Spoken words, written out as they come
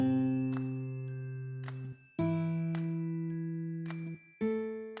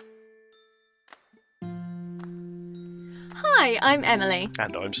Hi, I'm Emily.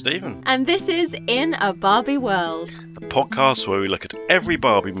 And I'm Stephen. And this is In a Barbie World, The podcast where we look at every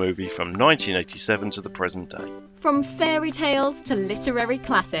Barbie movie from 1987 to the present day. from fairy tales to literary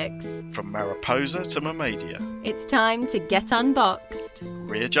classics. From Mariposa to Mermaidia. It's time to get unboxed,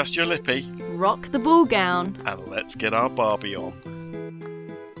 Readjust your lippy rock the ball gown. and let's get our Barbie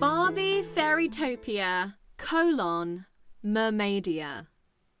on. Barbie Fairytopia, Mermaidia.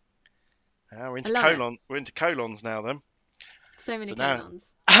 We're I love into We're into colons now then. So many So now- colons.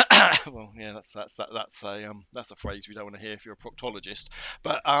 Well, yeah, that's a phrase we don't want to hear if you're a proctologist.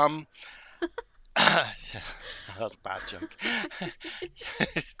 But that's a bad joke.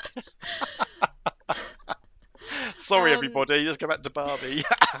 Sorry, everybody. Let's go back to Barbie.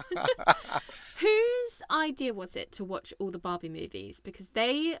 Whose idea was it to watch all the Barbie movies? Because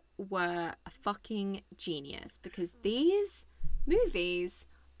they were a fucking genius. Because these movies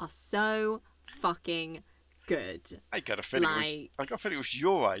are so fucking good. I got a feeling it was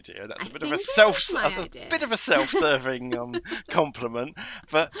your idea. That's I a bit of think a it self, was my a idea. bit of a self-serving compliment.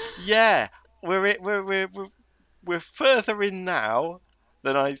 But yeah, we're further in now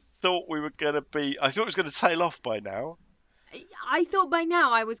than I thought we were going to be. I thought it was going to tail off by now. I thought by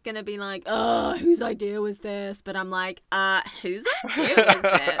now I was going to be like, whose idea was this? But I'm like, whose idea was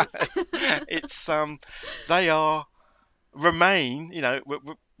this? It's remain. You know,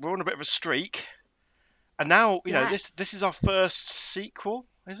 we're on a bit of a streak, and now you know this is our first sequel,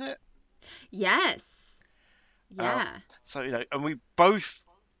 is it? Yes. Yeah. So you know, and we both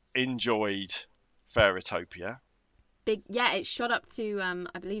enjoyed Fairytopia, It shot up to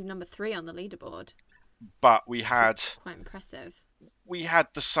I believe number 3 on the leaderboard. but we had Quite impressive.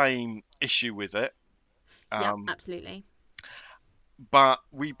 the same issue with it. Yeah, absolutely. But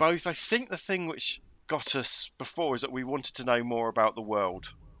we both, I think the thing which got us before is that we wanted to know more about the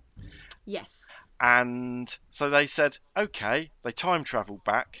world. Yes. And so they said, okay, they time traveled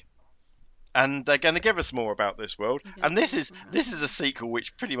back and they're going to give us more about this world. And this is a sequel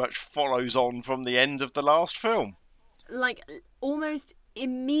which pretty much follows on from the end of the last film. Like almost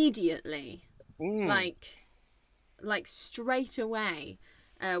immediately. Like straight away,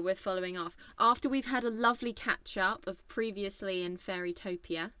 we're following off. After we've had a lovely catch-up of previously in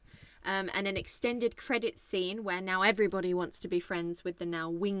Fairytopia, and an extended credit scene where now everybody wants to be friends with the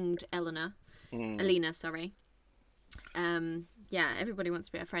now winged Alina, sorry. Everybody wants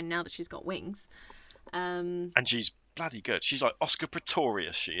to be her friend now that she's got wings. And she's bloody good. She's like Oscar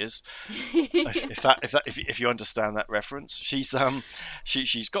Pretorius, she is. if you understand that reference. She's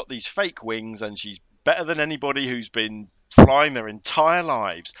she's got these fake wings and she's better than anybody who's been flying their entire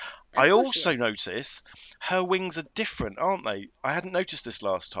lives. I also notice her wings are different, aren't they? I hadn't noticed this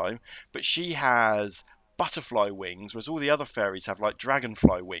last time, but she has butterfly wings, whereas all the other fairies have like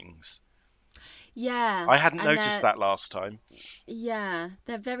dragonfly wings. Yeah. I hadn't noticed that last time. Yeah,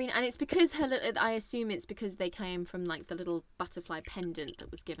 they're very, and it's because I assume it's because they came from like the little butterfly pendant that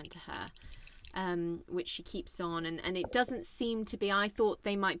was given to her, which she keeps on, and it doesn't seem to be. I thought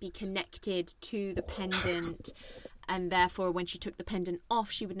they might be connected to the pendant, and therefore when she took the pendant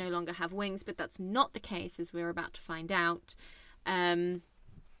off, she would no longer have wings. But that's not the case, as we're about to find out. But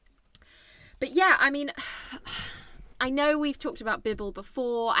yeah, I mean. I know we've talked about Bibble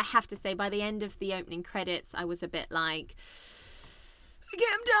before. I have to say, by the end of the opening credits, I was a bit like, okay,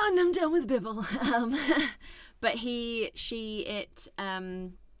 I'm done with Bibble. But it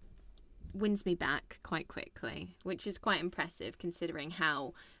wins me back quite quickly, which is quite impressive considering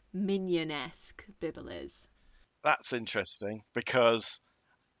how minion-esque Bibble is. That's interesting because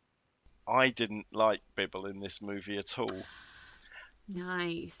I didn't like Bibble in this movie at all.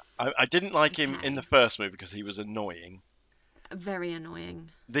 Nice. I didn't like him in the first movie because he was annoying. Very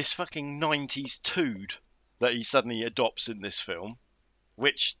annoying. This fucking 90s tood that he suddenly adopts in this film,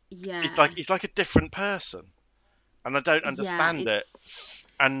 which he's like a different person, and I don't understand it.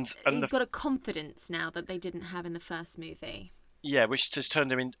 And he's got a confidence now that they didn't have in the first movie. Yeah, which has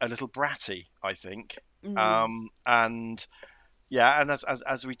turned him in a little bratty, I think. Mm. And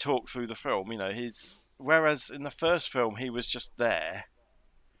as we talk through the film, you know, whereas in the first film he was just there.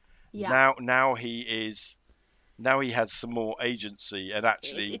 Yeah. Now he has some more agency and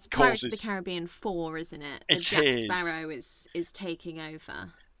actually it's Pirates of the Caribbean 4, isn't it? Jack Sparrow is taking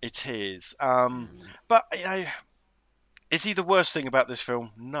over. It is. But you know, is he the worst thing about this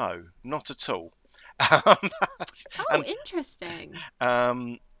film? No, not at all. Interesting.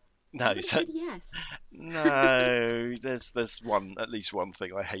 No, said yes. No, there's at least one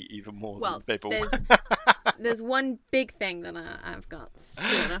thing I hate even more than Bibble. There's one big thing that I've got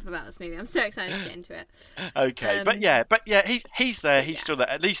stored up about this movie. I'm so excited to get into it. Okay, but yeah, he's there. He's yeah, still there.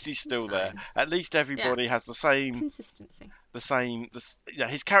 At least he's still there. fine. At least everybody has the same, Consistency.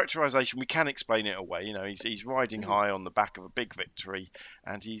 his characterization. We can explain it away. You know, he's riding high on the back of a big victory,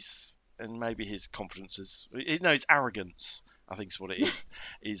 and maybe his confidence his arrogance, I think is what it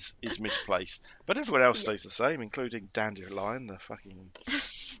is misplaced. But everyone else stays the same, including Dandelion, the fucking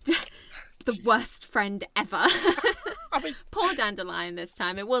the worst friend ever. I mean, Poor Dandelion this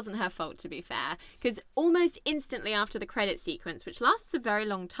time. It wasn't her fault, to be fair, because almost instantly after the credit sequence, which lasts a very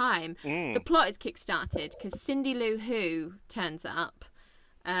long time, the plot is kick-started because Cindy Lou Who turns up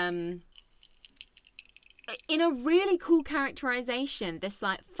in a really cool characterization. This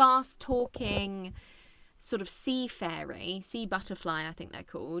like fast-talking sort of sea fairy, sea butterfly, I think they're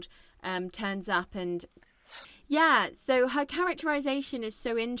called, turns up and... Yeah, so her characterization is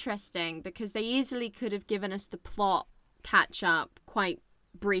so interesting because they easily could have given us the plot catch up quite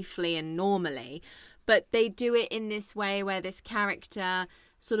briefly and normally, but they do it in this way where this character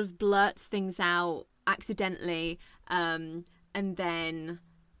sort of blurts things out accidentally, and then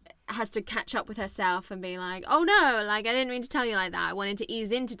has to catch up with herself and be like, oh no, like I didn't mean to tell you like that. I wanted to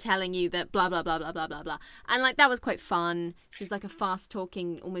ease into telling you that blah blah blah blah blah blah blah. And like that was quite fun. She's like a fast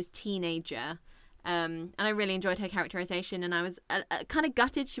talking almost teenager. And I really enjoyed her characterization, and I was kind of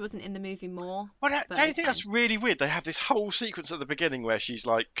gutted she wasn't in the movie more. Well, don't you think that's really weird? They have this whole sequence at the beginning where she's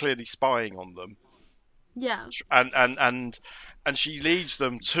like clearly spying on them. Yeah. And she leads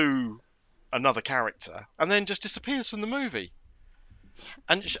them to another character, and then just disappears from the movie.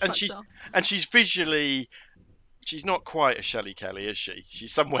 And she's visually, she's not quite a Shelley Kelly, is she?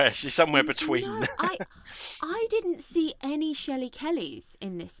 She's somewhere between. No, I didn't see any Shelley Kellys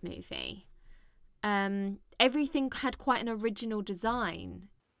in this movie. Everything had quite an original design.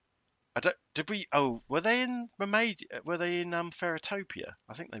 Were they in Mermaid? Were they in Fairytopia?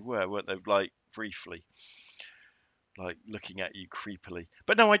 I think they were, weren't they? Like briefly, like looking at you creepily.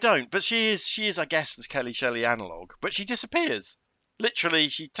 But no, I don't. But she is, I guess, the Kelly Shelley analog. But she disappears. Literally,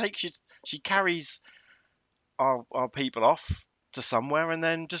 she carries our people off to somewhere and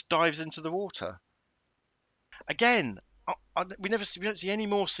then just dives into the water. Again, we don't see any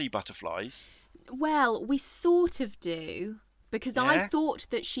more sea butterflies. Well, we sort of do, because I thought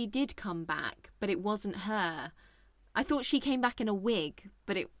that she did come back, but it wasn't her. I thought she came back in a wig,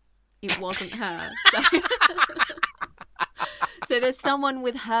 but it wasn't her. So there's someone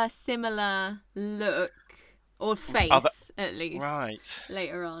with her similar look, or face, at least, right,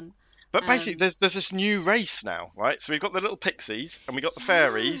 later on. But basically, there's this new race now, right? So we've got the little pixies, and we've got the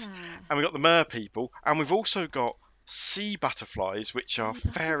fairies, and we've got the mer people, and we've also got sea butterflies, which are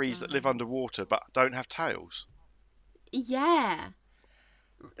fairies that live underwater but don't have tails. Yeah.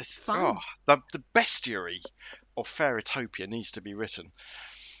 The bestiary of Fairytopia needs to be written.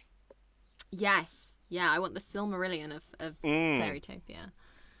 Yes. Yeah, I want the Silmarillion of Fairytopia.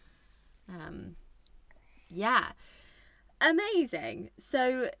 Yeah. Amazing.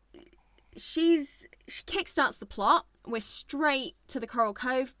 So she kickstarts the plot. We're straight to the Coral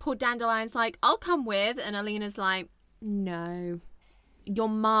Cove. Poor Dandelion's like, I'll come with. And Alina's like, no. Your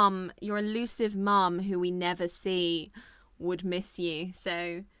mum, your elusive mum, who we never see, would miss you.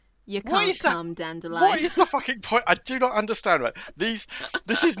 So you can't come, Dandelion. What is the fucking point? I do not understand, right? This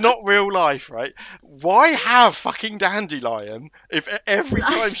is not real life, right? Why have fucking Dandelion if every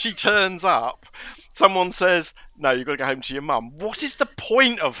time she turns up, someone says, no, you've got to go home to your mum? What is the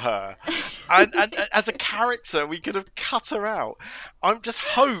point of her? And as a character, we could have cut her out. I just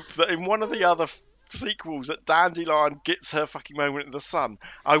hope that in one of the other sequels that Dandelion gets her fucking moment in the sun.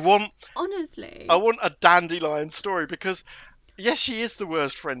 Honestly, I want a Dandelion story, because yes, she is the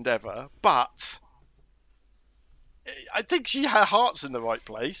worst friend ever, but I think her heart's in the right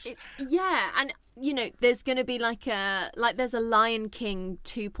place. And you know, there's going to be there's a Lion King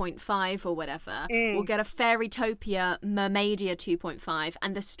 2.5 or whatever. We'll get a Fairytopia Mermaidia 2.5,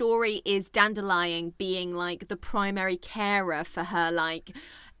 and the story is Dandelion being like the primary carer for her like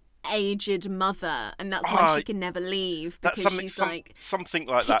aged mother, and that's why she can never leave, because she's like something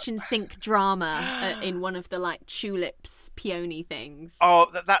like kitchen sink drama in one of the like tulips peony things.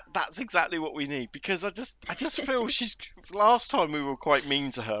 That's exactly what we need, because I just feel last time we were quite mean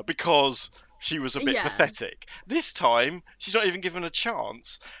to her because she was a bit pathetic. This time she's not even given a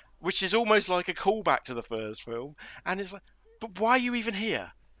chance, which is almost like a callback to the first film, and it's like, but why are you even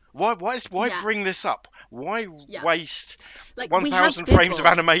here? Why bring this up? Why waste 1,000 frames of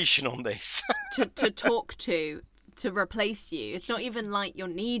animation on this? to talk to replace you. It's not even like you're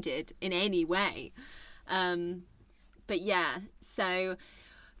needed in any way. But yeah, so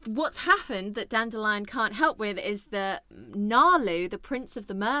what's happened that Dandelion can't help with is that Nalu, the prince of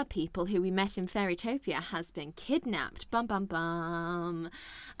the mer people who we met in Fairytopia, has been kidnapped. Bum, bum, bum.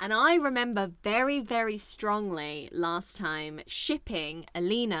 And I remember very, very strongly last time shipping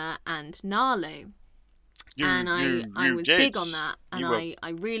Alina and Nalu. I was big on that. And I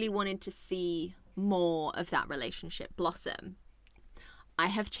really wanted to see more of that relationship blossom. I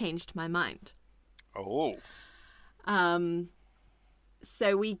have changed my mind. Oh.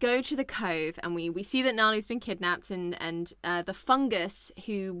 So we go to the cove and we see that Nalu's been kidnapped and the fungus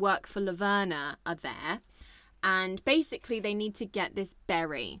who work for Laverna are there. And basically they need to get this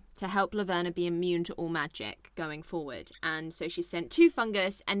berry to help Laverna be immune to all magic going forward. And so she sent 2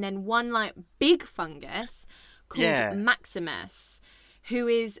 fungus and then one like big fungus called Maximus, who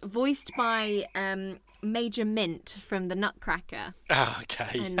is voiced by Major Mint from The Nutcracker. Oh,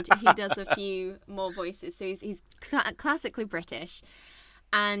 okay. And he does a few more voices. So he's classically British.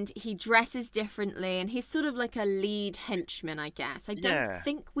 And he dresses differently. And he's sort of like a lead henchman, I guess. I don't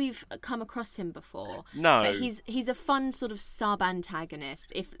think we've come across him before. No. But he's a fun sort of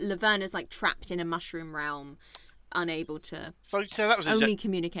sub-antagonist. If Laverna's like trapped in a mushroom realm, unable to that was only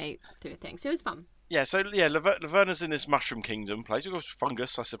communicate through a thing. So it was fun. Yeah, Laverna's in this mushroom kingdom place. Of course,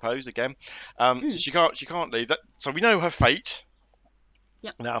 fungus, I suppose. Again, she can't leave. So we know her fate.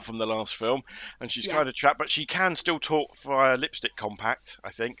 Yep. Now from the last film, and she's Yes. kind of trapped, but she can still talk via lipstick compact,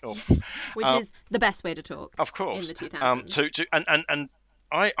 I think. Yes, which is the best way to talk. Of course. In the 2000s. And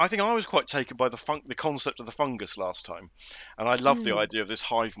I think I was quite taken by the concept of the fungus last time, and I love the idea of this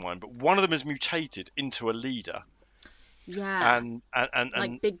hive mind. But one of them is mutated into a leader. Yeah. And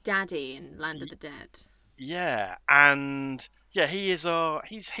like Big Daddy in Land of the Dead. Yeah, and yeah, he's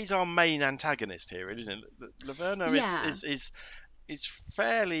our main antagonist here, isn't it? Laverna is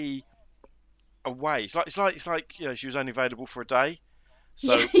fairly away. It's like she was only available for a day,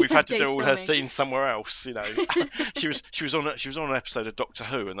 so we've had to do all her scenes somewhere else. She was on an episode of Doctor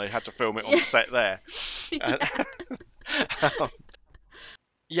Who, and they had to film it on set there.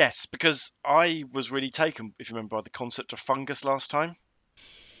 Yes, because I was really taken, if you remember, by the concept of fungus last time.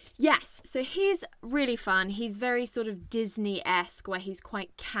 Yes, so he's really fun. He's very sort of Disney-esque, where he's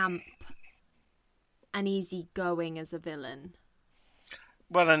quite camp and easygoing as a villain.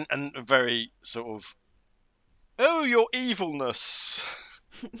 Well, and very sort of, oh, your evilness.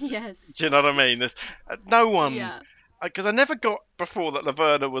 Yes. Do you know what I mean? No one... Yeah. Because I never got before that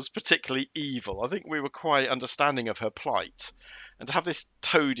Laverna was particularly evil. I think we were quite understanding of her plight. And to have this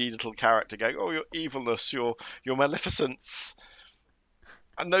toady little character going, oh, your evilness, your maleficence,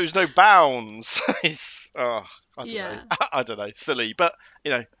 and knows no bounds. I don't know, silly. But,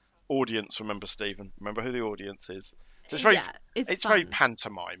 audience, remember, Stephen. Remember who the audience is. So it's very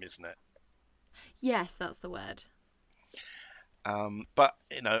pantomime, isn't it? Yes, that's the word. But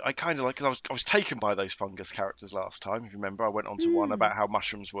I kind of like, because I was taken by those fungus characters last time. If you remember, I went on to one about how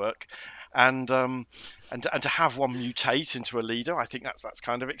mushrooms work, and to have one mutate into a leader, I think that's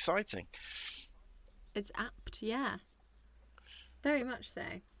kind of exciting. It's apt, yeah, very much so.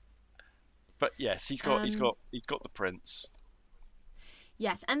 But yes, he's got the prince.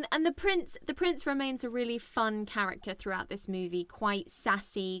 Yes, and the prince remains a really fun character throughout this movie. Quite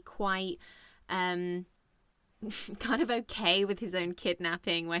sassy, quite kind of okay with his own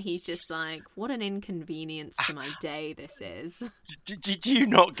kidnapping, where he's just like, what an inconvenience to my day this is. Do you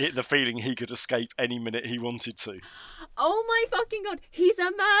not get the feeling he could escape any minute he wanted to? Oh my fucking god, he's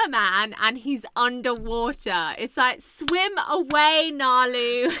a merman and he's underwater. It's like, swim away,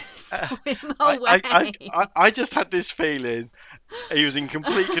 Nalu. Swim away. I just had this feeling he was in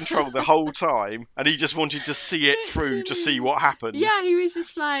complete control the whole time, and he just wanted to see it through to see what happens. Yeah, he was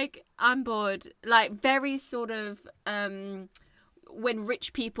just like, I'm bored. Like, very sort of when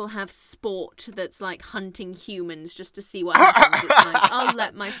rich people have sport that's like hunting humans just to see what happens. It's like, I'll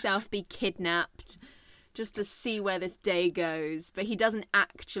let myself be kidnapped just to see where this day goes. But he doesn't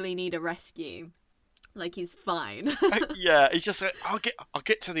actually need a rescue. Like, he's fine. Yeah, he's just like, I'll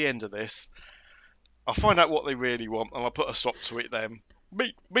get to the end of this. I'll find out what they really want, and I'll put a stop to it then.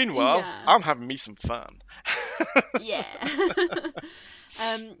 Meanwhile, I'm having me some fun. Yeah.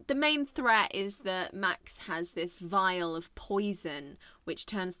 The main threat is that Max has this vial of poison, which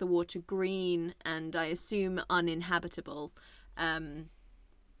turns the water green and I assume uninhabitable.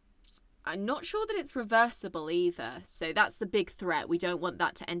 I'm not sure that it's reversible either, so that's the big threat. We don't want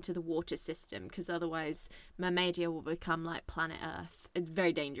that to enter the water system, because otherwise Mermaidia will become like planet Earth. It's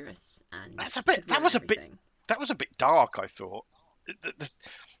very dangerous, and that was a bit dark, I thought.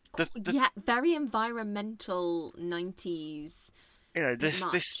 Yeah, very environmental 90s.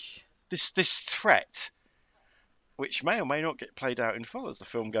 This threat which may or may not get played out in full as the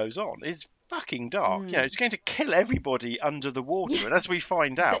film goes on, is fucking dark. Mm. You know, it's going to kill everybody under the water, Yeah. and as we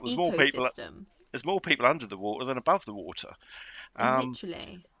find The out, there's more people. ecosystem. There's more people under the water than above the water.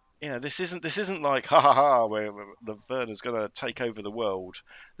 Literally. You know, this isn't like ha ha ha, where the Verna's going to take over the world.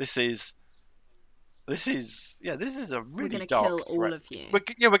 This is a We're really going to dark kill all threat. of you.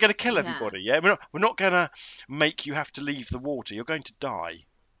 We're going to kill Yeah. everybody. Yeah, we're not going to make you have to leave the water. You're going to die.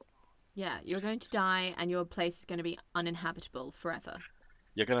 Yeah, you're going to die and your place is going to be uninhabitable forever.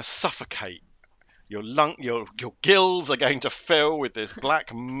 You're going to suffocate. Your gills are going to fill with this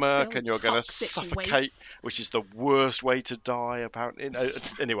black murk, Feel and you're going to toxic suffocate, waste. which is the worst way to die. Apparently,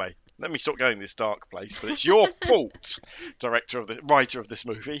 anyway, let me stop going this dark place. But it's your fault, writer of this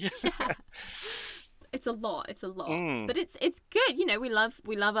movie. Yeah. It's a lot. Mm. But it's good. You know, we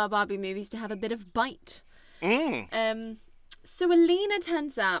love our Barbie movies to have a bit of bite. So Alina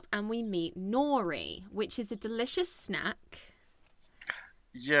turns up and we meet Nori, which is a delicious snack.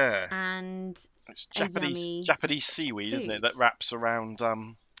 Yeah, And it's yummy Japanese seaweed, isn't it? food. That wraps around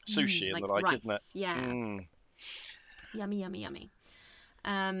sushi and the like, rice. isn't it? Yeah. Mm. Yummy.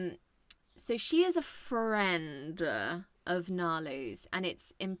 So she is a friend of Nalu's, and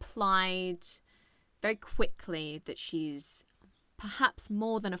it's implied very quickly that she's perhaps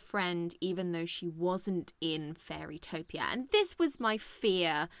more than a friend, even though she wasn't in Fairytopia. And this was my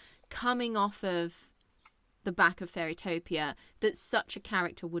fear coming off of the back of Fairytopia, that such a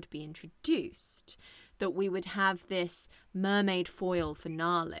character would be introduced, that we would have this mermaid foil for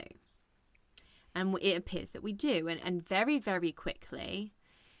Nalu. And it appears that we do. And very, very quickly,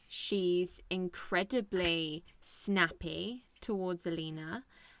 she's incredibly snappy towards Alina.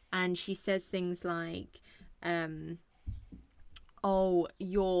 And she says things like, oh,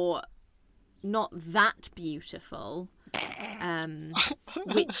 you're not that beautiful,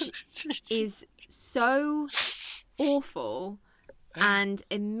 which is so awful. And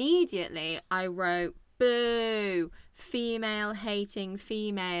immediately I wrote, boo, female hating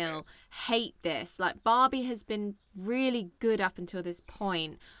female, hate this. Like, Barbie has been really good up until this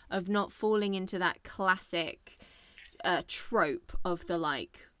point of not falling into that classic trope of the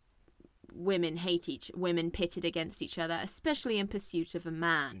like women pitted against each other, especially in pursuit of a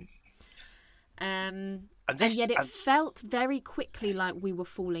man. And yet it felt very quickly like we were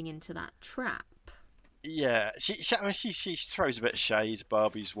falling into that trap. Yeah, she throws a bit of shade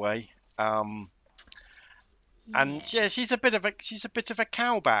Barbie's way. And yeah, she's a bit of a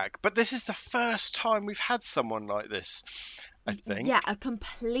cowbag. But this is the first time we've had someone like this, I think. Yeah, a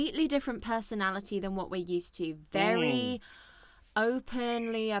completely different personality than what we're used to. Very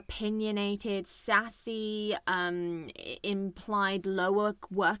openly opinionated, sassy, implied lower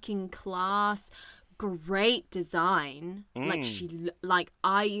working class. Great design.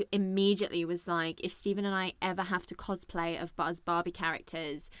 I immediately was like, if Stephen and I ever have to cosplay as Barbie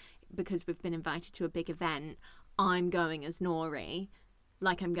characters because we've been invited to a big event, I'm going as Nori.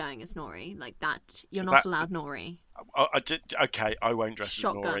 Like that. You're not allowed Nori. Okay, I won't dress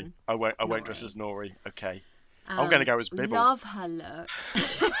Shotgun. as Nori. I won't dress as Nori. Okay. I'm going to go as Bibble. Love her look.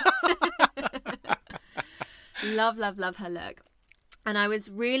 love her look. And I was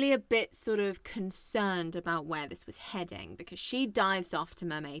really a bit sort of concerned about where this was heading, because she dives off to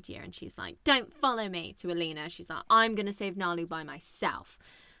Mermaidia and she's like, don't follow me, to Alina. She's like, I'm going to save Nalu by myself.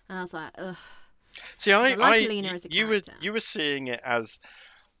 And I was like, ugh. See, I like Alina as a character. You were seeing it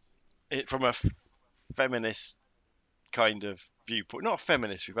from a feminist kind of viewpoint. Not a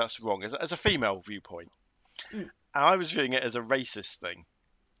feminist viewpoint, that's wrong. As a female viewpoint. And I was viewing it as a racist thing.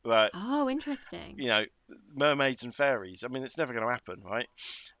 Like, oh, interesting. You know, mermaids and fairies. I mean, it's never going to happen, right?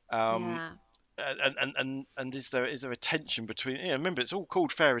 Yeah. And is there a tension between? You know, remember, it's all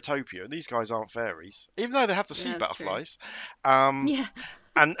called Fairytopia, and these guys aren't fairies, even though they have the sea butterflies. Yeah.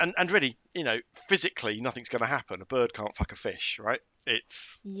 And really, you know, physically, nothing's going to happen. A bird can't fuck a fish, right?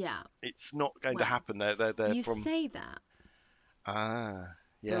 It's not going to happen. They're you from. say that.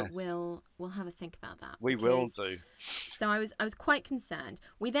 Yes. But we'll have a think about that. We will do. So I was quite concerned.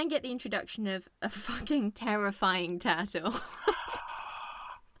 We then get the introduction of a fucking terrifying turtle.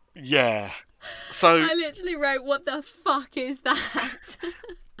 Yeah. So I literally wrote, what the fuck is that?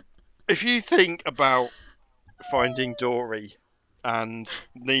 If you think about Finding Dory and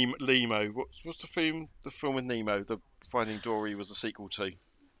Nemo, what's the film with Nemo? The Finding Dory was a sequel to.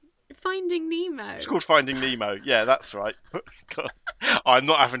 Finding Nemo. It's called Finding Nemo. Yeah, that's right. God, I'm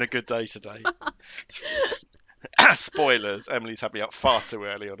not having a good day today. Spoilers. Emily's had me up far too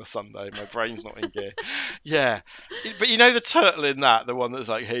early on a Sunday. My brain's not in gear. Yeah, but you know the turtle in that, the one that's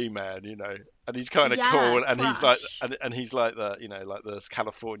like, "Hey man," and he's kind of cool, and he's like, Crush. and he's like the, like the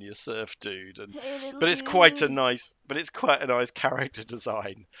California surf dude, and Hey, little but it's quite a dude. nice, character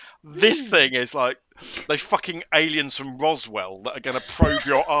design. This thing is like they fucking aliens from Roswell that are gonna probe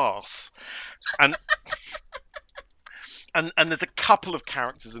your arse, and and there's a couple of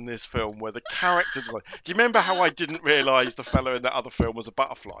characters in this film where the character design. Do you remember how I didn't realise the fellow in that other film was a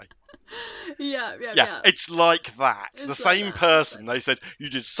butterfly? Yeah. It's like that. The It's like same that. person. They said you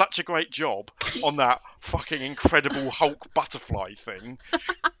did such a great job on that fucking incredible Hulk butterfly thing.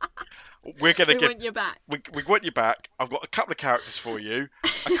 We're gonna We want you back. we want you back. I've got a couple of characters for you.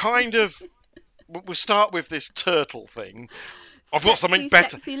 A kind of. We'll start with this turtle thing. I've got something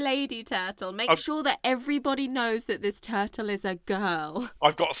better. Sexy lady turtle. Make sure that everybody knows that this turtle is a girl.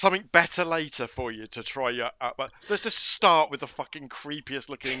 I've got something better later for you to try your. But let's just start with the fucking creepiest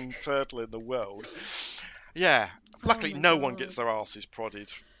looking turtle in the world. Yeah. Luckily, no one gets their asses prodded,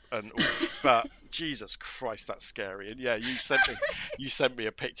 but Jesus Christ, that's scary. And yeah, you sent me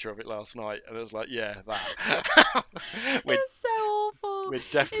a picture of it last night, and it was like, yeah, that. It's so awful. We're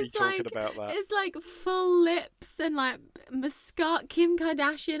definitely It's talking like, about that. It's like full lips and like mascara, Kim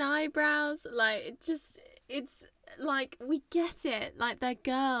Kardashian eyebrows. Like it's like, we get it. Like, they're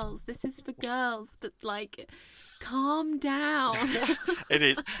girls. This is for girls, but like, calm down. It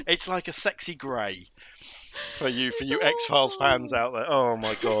is. It's like a sexy grey for you It's X-Files awful. fans out there. Oh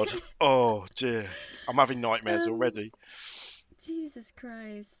my god. Oh dear. I'm having nightmares already. Jesus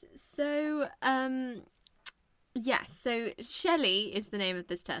Christ. So, yes, so Shelley is the name of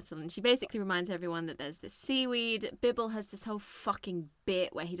this turtle, and she basically reminds everyone that there's this seaweed. Bibble has this whole fucking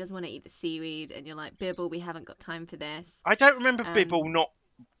bit where he doesn't want to eat the seaweed, and you're like, Bibble, we haven't got time for this. I don't remember Bibble not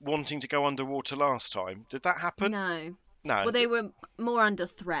wanting to go underwater last time. Did that happen? No. No. Well, they were more under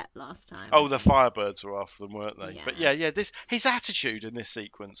threat last time. Oh, the Firebirds were after them, weren't they? Yeah. But yeah, his attitude in this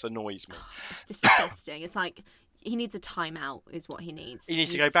sequence annoys me. It's disgusting. It's like, he needs a timeout is what he needs. He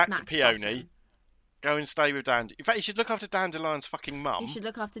needs to go back to smacked Peony. bottom. Go and stay with Dandelion. In fact, he should look after Dandelion's fucking mum. He should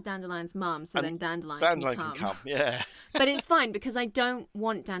look after Dandelion's mum, so then Dandelion Dandelion can can come. come. Yeah. But it's fine, because I don't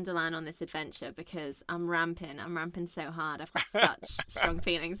want Dandelion on this adventure, because I'm ramping so hard. I've got such strong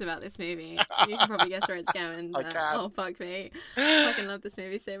feelings about this movie. You can probably guess where it's going. I But, can. oh, fuck me. I fucking love this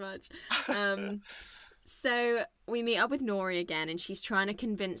movie so much. So we meet up with Nori again, and she's trying to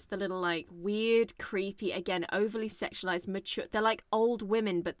convince the little, like, weird, creepy, again, overly sexualized, mature. They're like old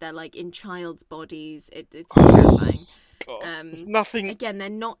women, but they're like in child's bodies. It's terrifying. God. Nothing. Again, they're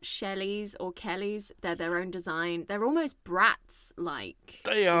not Shelleys or Kellys. They're their own design. They're almost brats, like,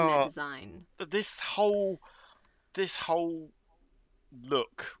 They in are. their design. This whole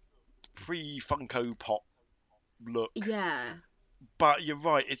look, pre-Funko Pop look. Yeah. But you're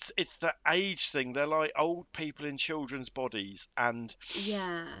right. It's the age thing. They're like old people in children's bodies, and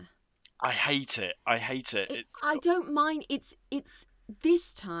Yeah. I hate it. I don't mind. It's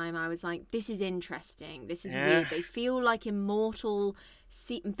this time I was like, this is interesting. This is weird. They feel like immortal.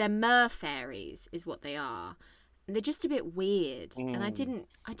 They're mer fairies, is what they are. And they're just a bit weird, and I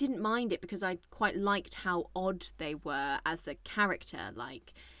didn't mind it, because I quite liked how odd they were as a character.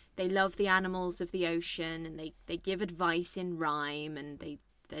 Like, they love the animals of the ocean, and they give advice in rhyme, and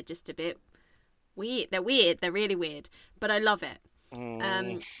they're just a bit weird. They're weird. They're really weird, but I love it.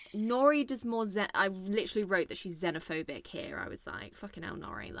 Nori does more. I literally wrote that she's xenophobic here. I was like, fucking hell,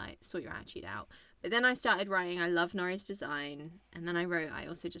 Nori, like, sort your attitude out. But then I started writing, I love Nori's design, and then I wrote, I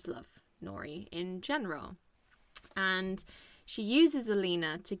also just love Nori in general. And she uses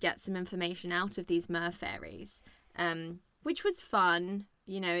Alina to get some information out of these mer fairies, which was fun.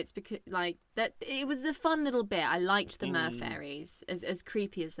 You know, it's because, like, that it was a fun little bit. I liked the mer fairies, as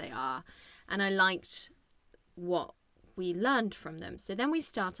creepy as they are, and I liked what we learned from them. So then we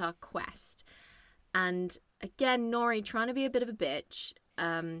start our quest, and again, Nori, trying to be a bit of a bitch,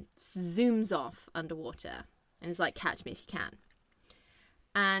 zooms off underwater and is like, catch me if you can.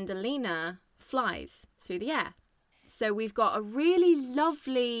 And Alina flies through the air. So we've got a really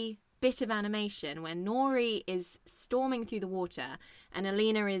lovely bit of animation where Nori is storming through the water and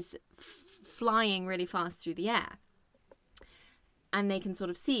Alina is flying really fast through the air. And they can sort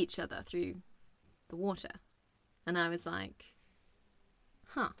of see each other through the water. And I was like,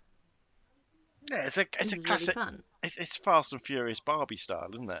 huh. Yeah, it's a classic. Really fun. It's Fast and Furious Barbie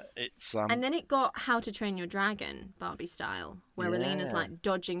style, isn't it? It's And then it got How to Train Your Dragon Barbie style, where Alina's like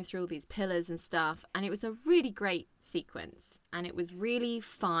dodging through all these pillars and stuff, and it was a really great sequence, and it was really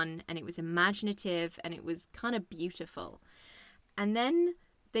fun, and it was imaginative, and it was kind of beautiful. And then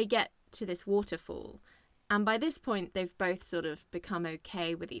they get to this waterfall, And by this point, they've both sort of become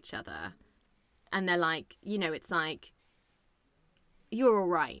okay with each other. And they're like, you know, it's like, you're all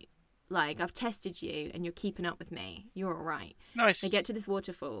right. Like, I've tested you and you're keeping up with me. You're all right. Nice. They get to this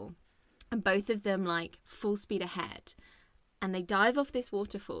waterfall and both of them, like, full speed ahead. And they dive off this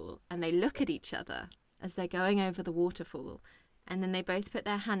waterfall and they look at each other as they're going over the waterfall. And then they both put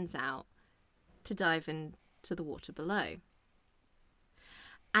their hands out to dive into the water below.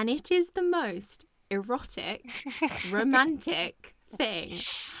 And it is the most erotic, romantic thing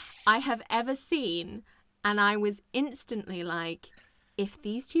I have ever seen. And I was instantly like, if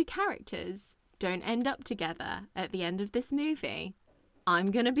these two characters don't end up together at the end of this movie,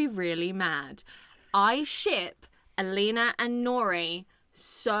 I'm going to be really mad. I ship Alina and Nori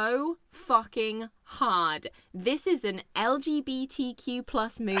so fucking hard. This is an LGBTQ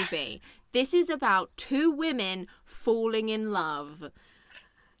plus movie. This is about two women falling in love.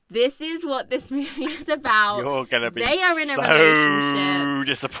 This is what this movie is about. You're going to be they are in a so relationship.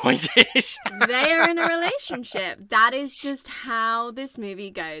 disappointed. They are in a relationship. That is just how this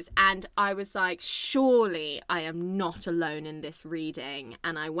movie goes. And I was like, surely I am not alone in this reading.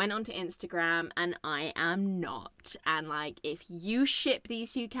 And I went onto Instagram and I am not. And like, if you ship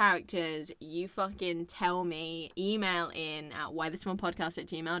these two characters, you fucking tell me, email in at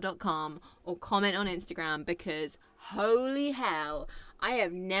whythisonepodcast@gmail.com or comment on Instagram, because holy hell, I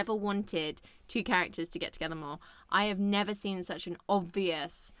have never wanted two characters to get together more. I have never seen such an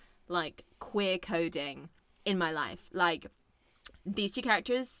obvious, like, queer coding in my life. Like, these two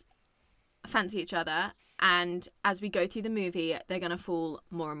characters fancy each other, and as we go through the movie, they're going to fall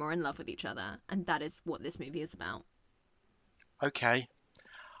more and more in love with each other. And that is what this movie is about. Okay.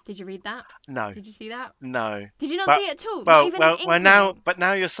 Did you read that? No. Did you see that? No. Did you not see it at all? Well, Not even an inkling? but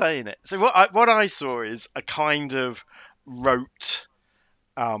now you're saying it. So what I saw is a kind of rote,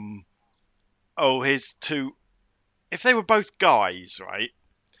 here's two. If they were both guys, right,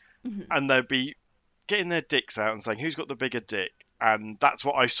 Mm-hmm. and they'd be getting their dicks out and saying who's got the bigger dick, and that's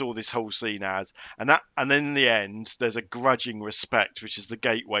what I saw this whole scene as, and then in the end there's a grudging respect, which is the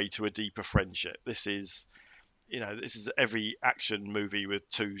gateway to a deeper friendship. This is every action movie with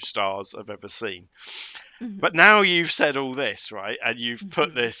two stars I've ever seen. Mm-hmm. But now you've said all this, right, and you've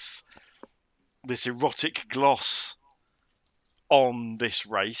put Mm-hmm. this erotic gloss on this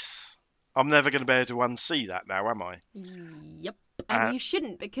race. I'm never going to be able to unsee that now, am I? Yep. And you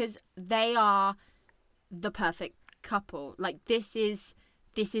shouldn't, because they are the perfect couple. Like, this is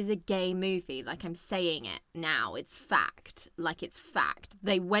a gay movie. Like, I'm saying it now. It's fact. Like, it's fact.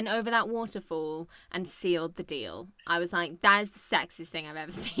 They went over that waterfall and sealed the deal. I was like, that is the sexiest thing I've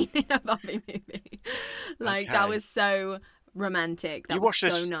ever seen in a Barbie movie. Like, Okay. that was so romantic. That was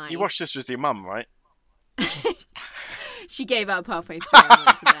so nice. You watched this with your mum, right? She gave up halfway through and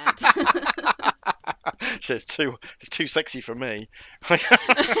went to bed. So it's too sexy for me.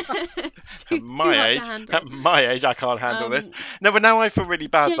 It's too hot to handle. At my age, I can't handle it. No, but now I feel really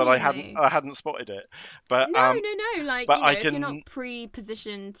bad that Genuinely. I hadn't spotted it. But No. Like, but if you're not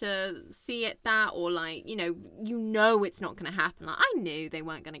pre-positioned to see it or like, you know it's not going to happen. Like, I knew they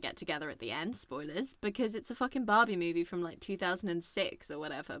weren't going to get together at the end. Spoilers, because it's a fucking Barbie movie from like 2006 or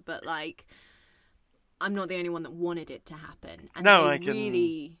whatever. But like, I'm not the only one that wanted it to happen. And no, they I can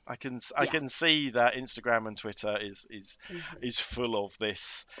really... I can see that Instagram and Twitter is Mm-hmm. is full of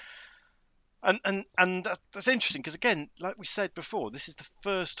this. And that's interesting because, again, like we said before, this is the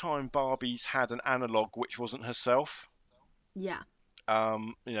first time Barbie's had an analogue which wasn't herself. Yeah.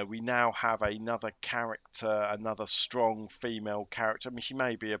 We now have another character, another strong female character. I mean, she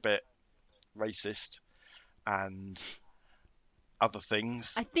may be a bit racist and other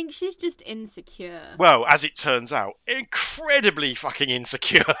things. I think she's just insecure. Well, as it turns out, incredibly fucking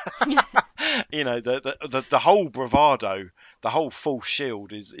insecure. The whole bravado, the whole false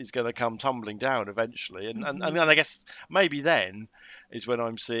shield is going to come tumbling down eventually, and I guess maybe then is when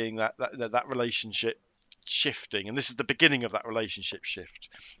I'm seeing that relationship shifting, and this is the beginning of that relationship shift,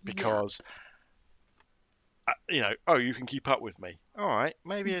 because you can keep up with me, all right,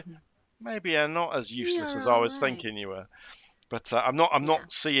 maybe you're not as useless as I was thinking you were. But I'm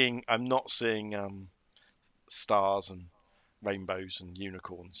not seeing stars and rainbows and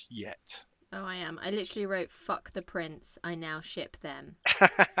unicorns yet. Oh, I am. I literally wrote, "Fuck the prince. I now ship them."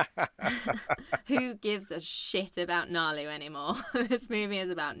 Who gives a shit about Nalu anymore? This movie is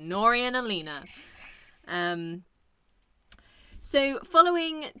about Nori and Alina. So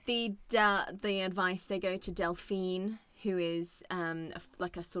following the advice, they go to Delphine, who is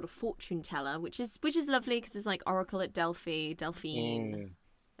like a sort of fortune teller, which is lovely because it's like Oracle at Delphine.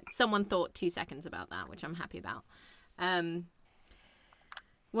 Someone thought 2 seconds about that, which I'm happy about.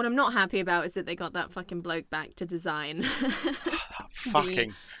 What I'm not happy about is that they got that fucking bloke back to design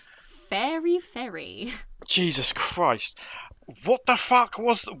Fucking fairy ferry. Jesus Christ! What the fuck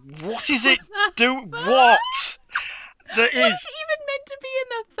was? What is it? What? There What is is it even meant to be in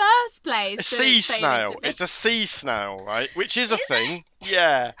the first place? a that sea it's failing snail. to be? It's a sea snail, right? Which is a thing.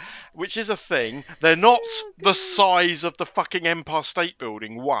 Yeah, which is a thing. They're not the size of the fucking Empire State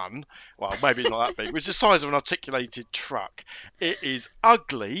Building. One, well, maybe not that big, which is the size of an articulated truck. It is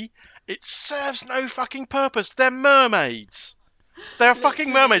ugly. It serves no fucking purpose. They're mermaids. They're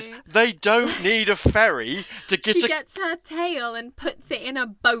fucking mermaids. Literally. They don't need a ferry to get She to. gets her tail and puts it in a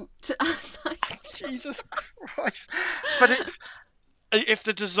boat. I was like, Jesus Christ! But it's if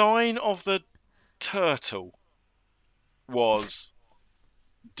the design of the turtle was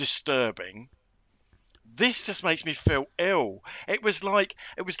disturbing, this just makes me feel ill. It was like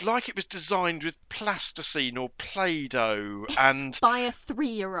it was designed with plasticine or Play-Doh and by a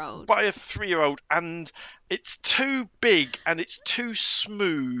 3-year-old. by a 3-year-old, and it's too big and it's too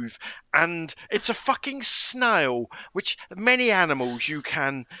smooth, and it's a fucking snail, which many animals you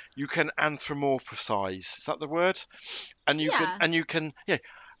can anthropomorphize. Is that the word? And you can yeah.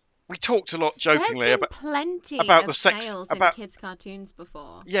 We talked a lot jokingly There's been about plenty about of the sex snails about in kids' cartoons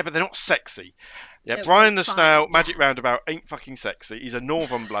before. yeah, but they're not sexy. Yeah, That Brian were the fine, Snail, yeah. Magic Roundabout ain't fucking sexy. He's a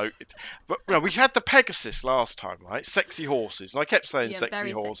northern bloke. But well, we had the Pegasus last time, right? Sexy horses, and I kept saying Yeah, sexy very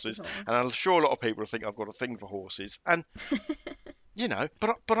sexy horses, horse. and I'm sure a lot of people think I've got a thing for horses, and you know,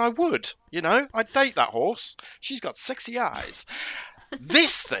 but I would, you know, I'd date that horse. She's got sexy eyes.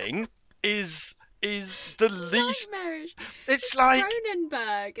 This thing is the least. Nightmarish. It's like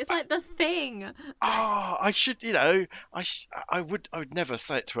Cronenberg. It's like the thing. I should, you know, I would never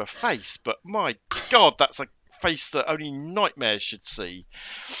say it to her face, but my God, that's a face that only nightmares should see.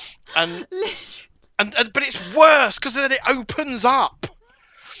 And but it's worse because then it opens up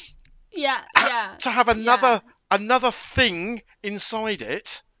Yeah. to have another thing inside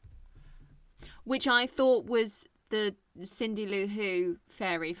it. Which I thought was the Cindy Lou Who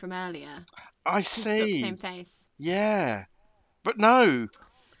fairy from earlier. I She's got the see. same face. Yeah, but no,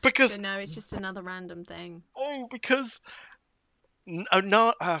 because But no, it's just another random thing. because. Oh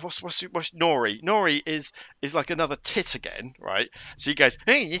no! What's Nori? Nori is like another tit again, right? So he goes,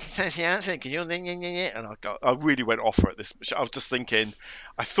 "Hey, you says the answer, can you?" And I really went off her at this. I was just thinking,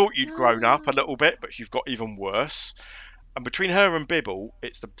 I thought you'd grown up a little bit, but you've got even worse. And between her and Bibble,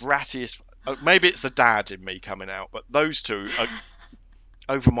 it's the brattiest. Maybe it's the dad in me coming out, but those two are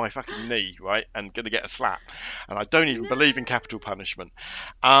over my fucking knee, right, and gonna get a slap. And I don't even believe in capital punishment.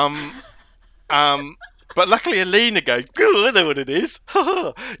 But luckily Alina goes, "Oh, I know what it is.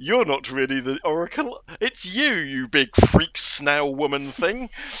 You're not really the Oracle. It's you big freak snail woman thing."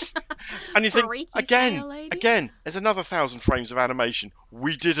 And you think, Freaky snail lady. again, there's another 1,000 frames of animation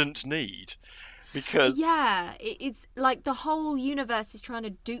we didn't need. Because Yeah, it's like the whole universe is trying to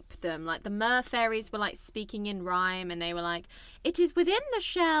dupe them. Like the mer fairies were like speaking in rhyme, and they were like, "It is within the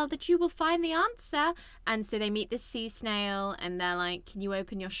shell that you will find the answer." And so they meet this sea snail, and they're like, "Can you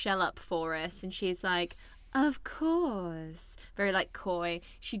open your shell up for us?" And she's like, "Of course." Very like coy.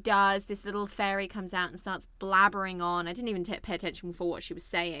 She does. This little fairy comes out and starts blabbering on. I didn't even pay attention for what she was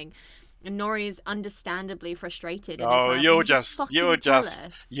saying. And Nori is understandably frustrated. And is like, you're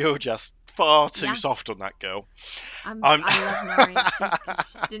just far too soft on that girl. I love Nori.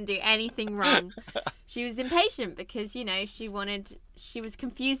 She didn't do anything wrong. She was impatient because, you know, she was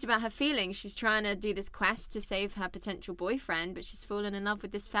confused about her feelings. She's trying to do this quest to save her potential boyfriend, but she's fallen in love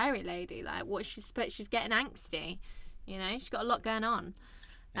with this fairy lady. Like, she's getting angsty. You know, she's got a lot going on.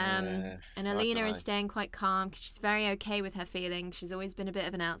 And Alina is staying quite calm because she's very okay with her feelings. She's always been a bit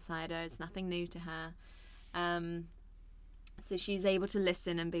of an outsider. It's nothing new to her. So she's able to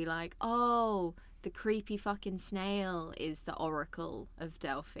listen and be like, "Oh, the creepy fucking snail is the Oracle of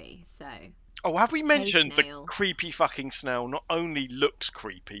Delphi." So. Oh, have we mentioned the snail. creepy fucking snail not only looks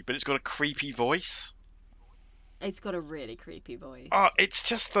creepy, but it's got a creepy voice? It's got a really creepy voice. Oh, it's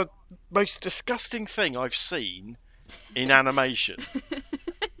just the most disgusting thing I've seen in animation.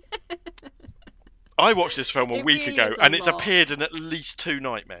 I watched this film a week ago, and it's appeared in at least 2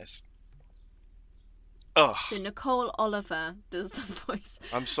 nightmares. Ugh. So Nicole Oliver does the voice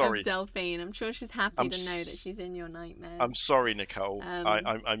I'm sorry. of Delphine. I'm sure she's happy to know that she's in your nightmares. I'm sorry, Nicole.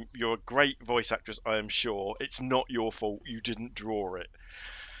 You're a great voice actress, I am sure. It's not your fault. You didn't draw it.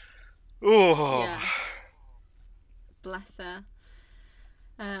 Oh. Yeah. Bless her.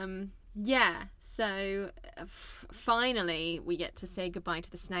 Yeah. So finally we get to say goodbye to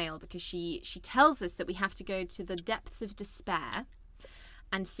the snail because she tells us that we have to go to the depths of despair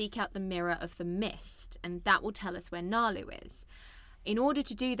and seek out the mirror of the mist, and that will tell us where Nalu is. In order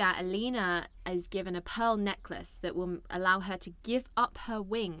to do that, Alina is given a pearl necklace that will allow her to give up her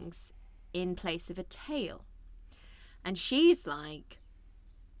wings in place of a tail. And she's like,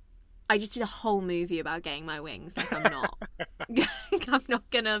 I just did a whole movie about getting my wings. Like, I'm not. I'm not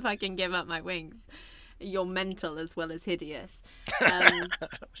going to fucking give up my wings. You're mental as well as hideous.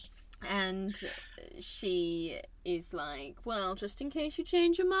 And she is like, well, just in case you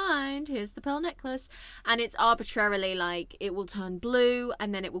change your mind, here's the pearl necklace. And it's arbitrarily like, it will turn blue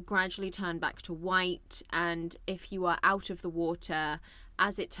and then it will gradually turn back to white. And if you are out of the water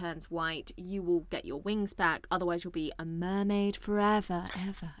as it turns white, you will get your wings back. Otherwise, you'll be a mermaid forever,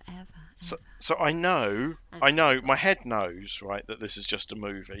 ever, ever. So I know, my head knows, right, that this is just a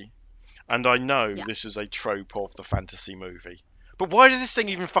movie. And I know this is a trope of the fantasy movie. But why does this thing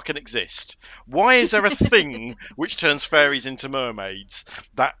even fucking exist? Why is there a thing which turns fairies into mermaids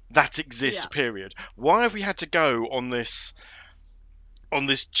that exists, period? Why have we had to go on this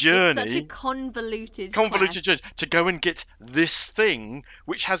journey? It's such a convoluted journey to go and get this thing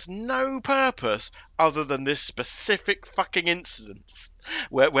which has no purpose other than this specific fucking incident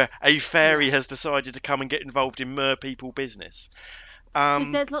where a fairy has decided to come and get involved in mer people business.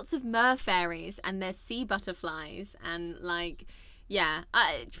 Because there's lots of mer fairies and there's sea butterflies and like, yeah,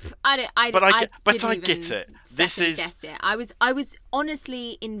 I get it. This is. Guess it. I was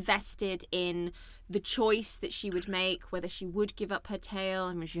honestly invested in the choice that she would make, whether she would give up her tail.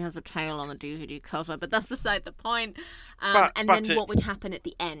 I mean, she has a tail on the DVD cover, but that's beside the point. What would happen at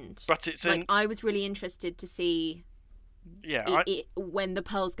the end? But it's like I was really interested to see. Yeah. When the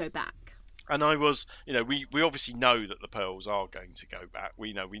pearls go back. And I was, we obviously know that the pearls are going to go back.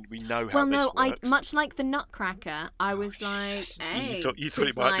 We know how. Well, no, this works. much like the Nutcracker, I was like, hey, you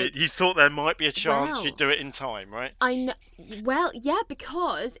thought there might be a chance you'd do it in time, right? I know. Well, yeah,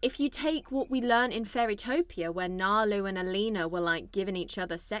 because if you take what we learned in Fairytopia, where Nalu and Alina were like giving each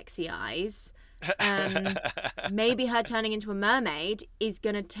other sexy eyes, maybe her turning into a mermaid is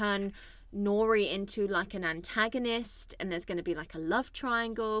gonna turn Nori into like an antagonist, and there's going to be like a love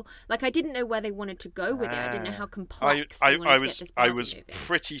triangle. Like, I didn't know where they wanted to go with it. I didn't know how complex they wanted to get this Barbie movie.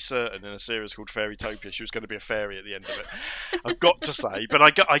 Pretty certain in a series called Fairytopia she was going to be a fairy at the end of it. I've got to say, but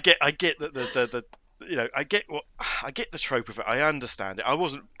I get that I get the trope of it. I understand it. I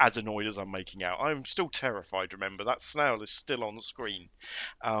wasn't as annoyed as I'm making out. I'm still terrified. Remember, that snail is still on the screen.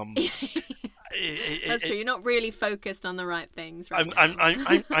 That's true. You're not really focused on the right things, right?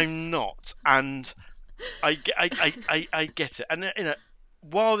 I'm not, and I get it. And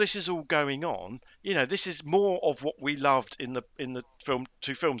while this is all going on, this is more of what we loved in the film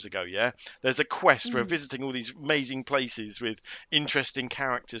 2 films ago. Yeah, there's a quest. We're visiting all these amazing places with interesting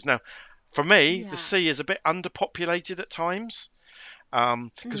characters. Now, for me, the sea is a bit underpopulated at times,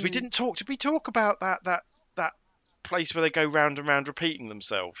 because we didn't talk. Did we talk about that place where they go round and round repeating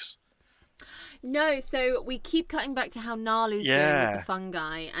themselves? No, so we keep cutting back to how Nalu's doing with the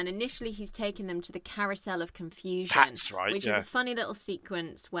fungi, and initially he's taken them to the Carousel of Confusion, that's right, which is a funny little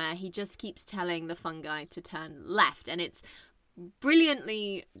sequence where he just keeps telling the fungi to turn left, and it's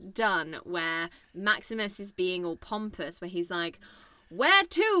brilliantly done where Maximus is being all pompous, where he's like, where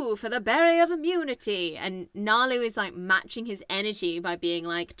to for the berry of immunity? And Nalu is like matching his energy by being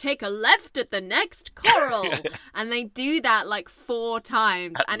like, take a left at the next coral. And they do that like 4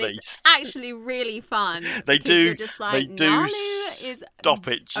 times. It's actually really fun. They do. You're just like, Nalu is stop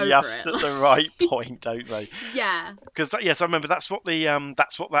it just at the right point, don't they? Yeah. Because I remember that's what the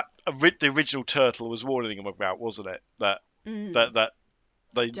original turtle was warning them about, wasn't it? That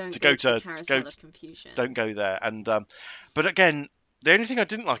they don't go to the Carousel of Confusion. Don't go there. And but again, the only thing I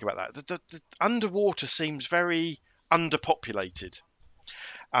didn't like about that, the underwater seems very underpopulated.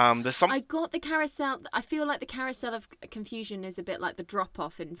 I got the carousel. I feel like the Carousel of Confusion is a bit like the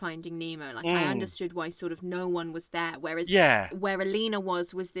drop-off in Finding Nemo. Like, I understood why sort of no one was there, whereas where Alina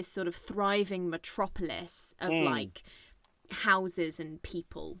was this sort of thriving metropolis of like houses and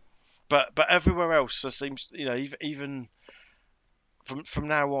people. But everywhere else, there seems, even from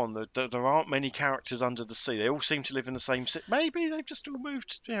now on, there aren't many characters under the sea. They all seem to live in the same city. Maybe they've just all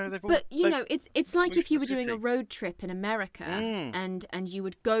moved. It's like if you were doing a road trip in America and you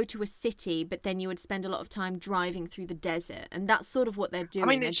would go to a city, but then you would spend a lot of time driving through the desert, and that's sort of what they're doing. I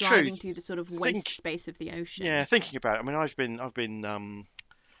mean, they're driving through the sort of waste space of the ocean. Yeah, thinking about it. I mean, I've been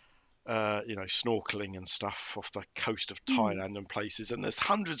snorkeling and stuff off the coast of Thailand and places, and there's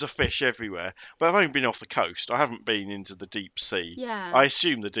hundreds of fish everywhere. But I've only been off the coast. I haven't been into the deep sea. Yeah. I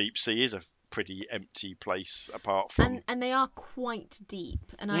assume the deep sea is a pretty empty place apart from... And they are quite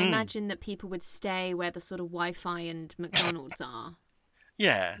deep. And I imagine that people would stay where the sort of Wi-Fi and McDonald's are.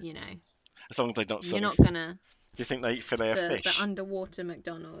 Yeah. You know. As long as they don't... You're not going to... Do you think they eat filet of fish? The underwater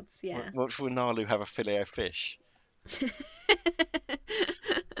McDonald's, yeah. What will Nalu have a filet of fish?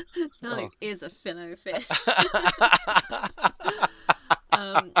 Nalu is a filet of fish.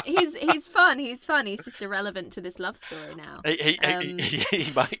 He's fun. He's fun. He's just irrelevant to this love story now.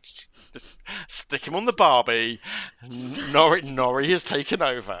 He might just stick him on the Barbie. Nori has taken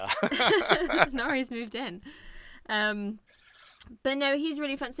over. Nori's moved in. But no, he's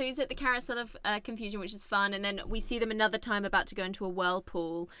really fun. So he's at the Carousel of Confusion, which is fun. And then we see them another time about to go into a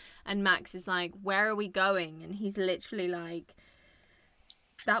whirlpool. And Max is like, where are we going? And he's literally like,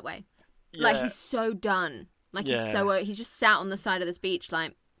 that way. Yeah. Like, he's so done. Like, he's just sat on the side of this beach,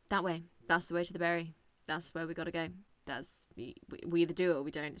 like, that way. That's the way to the berry. That's where we got to go. We either do it or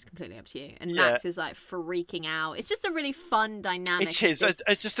we don't. It's completely up to you. And Max is like freaking out. It's just a really fun dynamic. It is.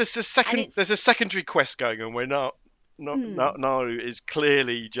 It's just there's a secondary quest going on. We're not. No, is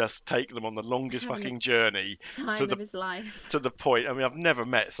clearly just taking them on the longest fucking journey of his life. To the point. I mean, I've never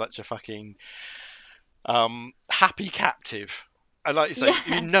met such a fucking happy captive. And like you say,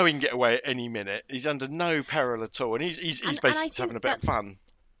 you know he can get away at any minute. He's under no peril at all, and he's basically just having a bit of fun.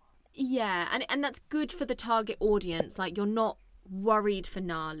 Yeah, and that's good for the target audience. Like, you're not worried for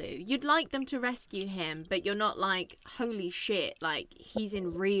Nalu. You'd like them to rescue him, but you're not like, holy shit, like, he's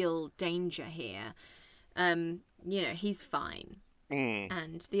in real danger here. He's fine.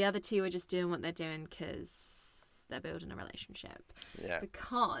 And the other two are just doing what they're doing because they're building a relationship. Yeah.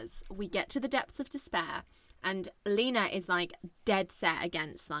 Because we get to the depths of despair, and Lena is like dead set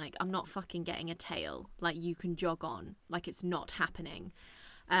against, like, I'm not fucking getting a tail. Like, you can jog on. Like, it's not happening.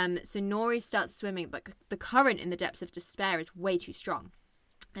 So Nori starts swimming, but the current in the depths of despair is way too strong.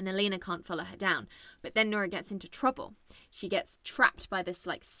 And Alina can't follow her down. But then Nori gets into trouble. She gets trapped by this,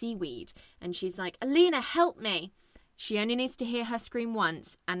 like, seaweed. And she's like, Alina, help me. She only needs to hear her scream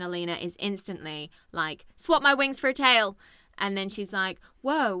once. And Alina is instantly like, swap my wings for a tail. And then she's like,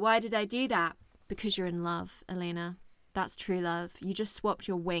 whoa, why did I do that? Because you're in love, Alina. That's true love. You just swapped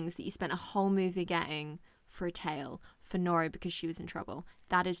your wings that you spent a whole movie getting for a tail for Nori because she was in trouble.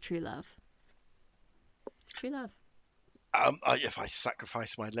 That is true love. It's true love. If I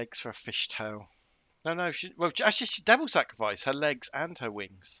sacrifice my legs for a fishtail. No, she double sacrificed her legs and her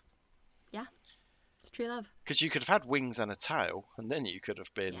wings. Yeah, it's true love. Because you could have had wings and a tail, and then you could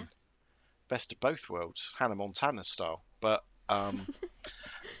have been best of both worlds, Hannah Montana style. But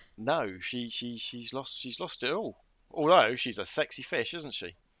no, she's lost it all. Although she's a sexy fish, isn't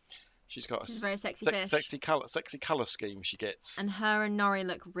she? She's a very sexy fish. Sexy colour scheme she gets. And her and Nori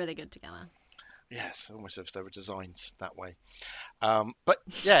look really good together. Yes, almost as if they were designed that way. But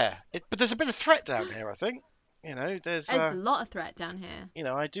yeah, but there's a bit of threat down here, I think. There's a lot of threat down here.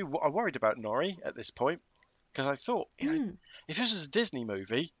 I worried about Nori at this point because I thought, if this was a Disney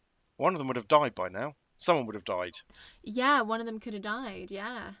movie, one of them would have died by now. Someone would have died. Yeah, one of them could have died.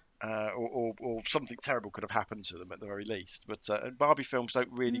 Yeah. Or something terrible could have happened to them at the very least. But Barbie films don't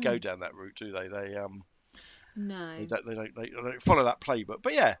really go down that route, do they? No. They don't follow that playbook.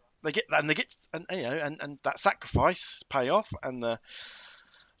 But yeah. They get and that sacrifice pay off, and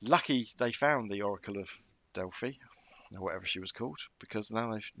lucky they found the Oracle of Delphi, or whatever she was called, because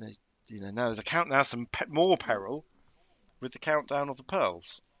now now there's some more peril with the countdown of the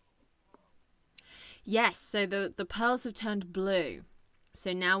pearls. Yes, so the pearls have turned blue,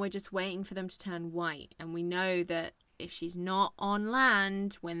 so now we're just waiting for them to turn white, and we know that if she's not on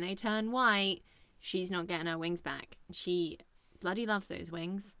land when they turn white, she's not getting her wings back. She bloody loves those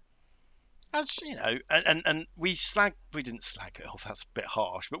wings. As and we didn't slag it off. That's a bit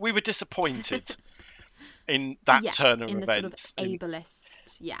harsh, but we were disappointed in that turn of in events. The sort of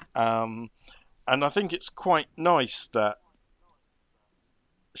ableist, yeah. And I think it's quite nice that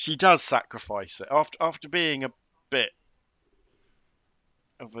she does sacrifice it after being a bit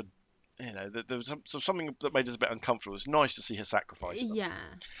of a, there was something that made us a bit uncomfortable. It's nice to see her sacrifice. Yeah.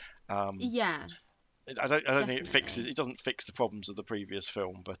 Yeah. I don't think it doesn't fix the problems of the previous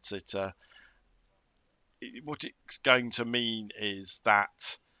film, but what it's going to mean is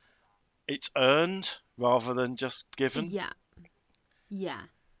that it's earned rather than just given.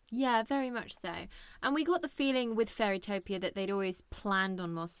 Yeah, very much so. And we got the feeling with Fairytopia that they'd always planned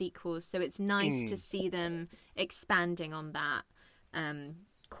on more sequels, so it's nice to see them expanding on that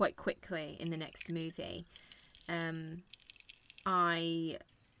quite quickly in the next movie. I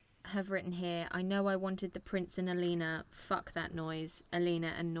have written here, I know I wanted the Prince and Alina, fuck that noise,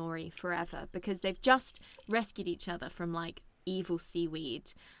 Alina and Nori forever, because they've just rescued each other from, like, evil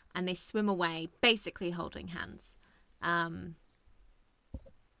seaweed, and they swim away basically holding hands. And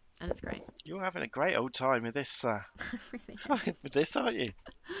it's great. You're having a great old time with this really with this, aren't you?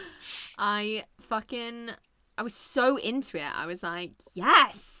 I I was so into it. I was like,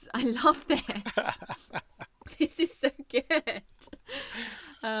 yes, I love this. This is so good.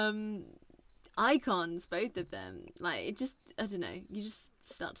 Icons, both of them. Like, it just, I don't know, you just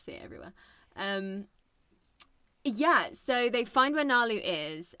start to see it everywhere. Yeah, so they find where Nalu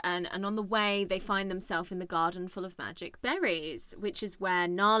is, and on the way they find themselves in the garden full of magic berries, which is where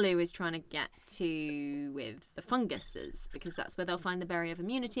Nalu is trying to get to with the funguses, because that's where they'll find the berry of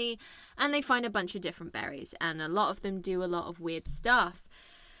immunity, and they find a bunch of different berries, and a lot of them do a lot of weird stuff.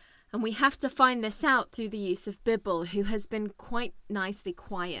 And we have to find this out through the use of Bibble, who has been quite nicely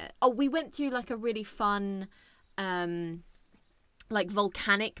quiet. Oh, we went through like a really fun like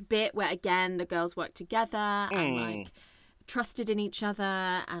volcanic bit where again the girls work together and like trusted in each other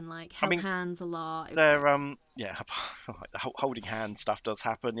and like held hands a lot. They're holding hand stuff does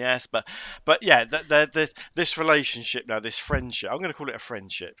happen, yes, but yeah, this relationship now, this friendship, I'm going to call it a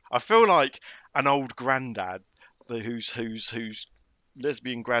friendship. I feel like an old granddad whose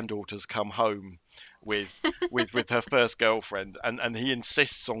lesbian granddaughters come home with her first girlfriend, and he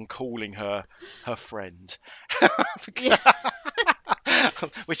insists on calling her friend.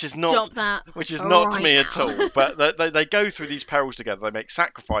 Which is not to me at all. But they go through these perils together. They make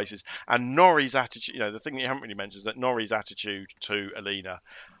sacrifices, and Norrie's attitude. The thing that you haven't really mentioned is that Norrie's attitude to Alina,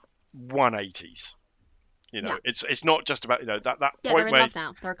 180s. It's not just about that point they're in where love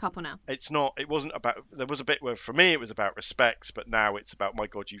now. They're a couple now. It wasn't about. There was a bit where for me it was about respect, but now it's about, my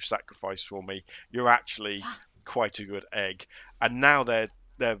God, you've sacrificed for me. You're actually quite a good egg, and now they're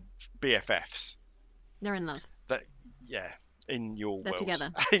BFFs. They're in love. In your world. They're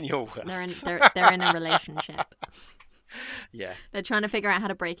together. In your world. They're in a relationship. Yeah. They're trying to figure out how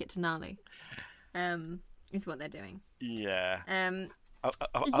to break it to Nalu. Is what they're doing. Yeah.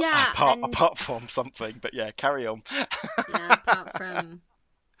 Yeah. Apart from something, but yeah, carry on. Yeah, apart from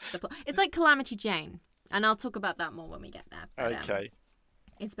it's like Calamity Jane, and I'll talk about that more when we get there. But, okay.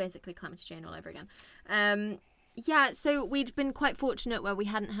 It's basically Calamity Jane all over again. Yeah, so we'd been quite fortunate where we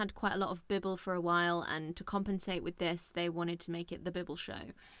hadn't had quite a lot of Bibble for a while, and to compensate with this, they wanted to make it the Bibble show.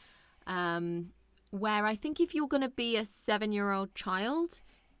 Where I think if you're going to be a 7-year-old child,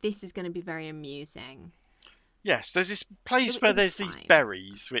 this is going to be very amusing. Yes, there's this place where there's these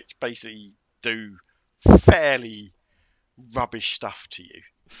berries which basically do fairly rubbish stuff to you.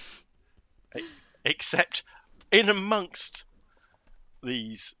 Except in amongst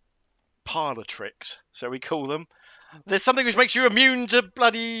these parlour tricks, shall we call them, there's something which makes you immune to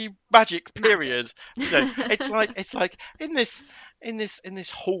bloody magic, period. It's like in this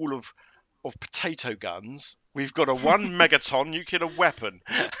hall of potato guns, we've got a 1 megaton nuclear weapon.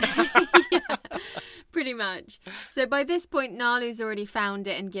 Yeah, pretty much. So by this point, Nalu's already found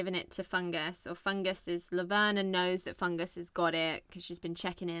it and given it to Fungus. Or Fungus is, Laverna knows that Fungus has got it because she's been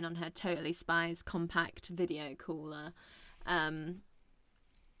checking in on her Totally Spies compact video caller.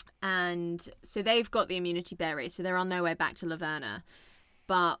 And so they've got the immunity berry, so they're on their way back to Laverna.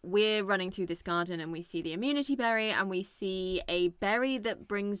 But we're running through this garden and we see the immunity berry, and we see a berry that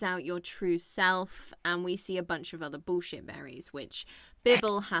brings out your true self, and we see a bunch of other bullshit berries, which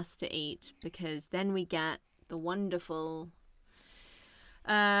Bibble has to eat, because then we get the wonderful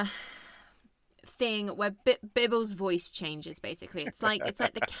thing where Bibble's voice changes. Basically, it's like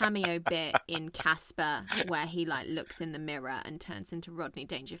the cameo bit in Casper where he like looks in the mirror and turns into Rodney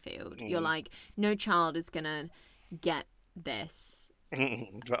Dangerfield. You're like, no child is gonna get this.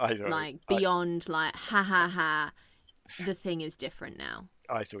 Beyond like ha ha ha, the thing is different now.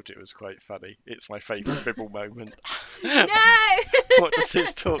 I thought it was quite funny. It's my favourite Bibble moment. No. What does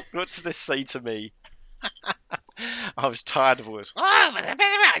this say to me? I was tired of all this.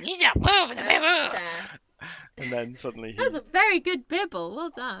 And then suddenly that's a very good Bibble.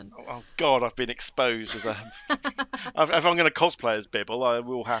 Well done. Oh God, I've been exposed as if I'm going to cosplay as Bibble, I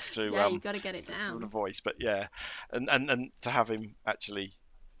will have to. Yeah, you've got to get it down. The voice, but yeah, and to have him actually.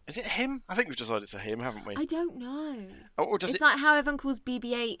 Is it him? I think we've decided it's a him, haven't we? I don't know. It's like how everyone calls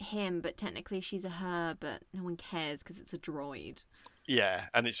BB-8 him, but technically she's a her, but no one cares because it's a droid. Yeah,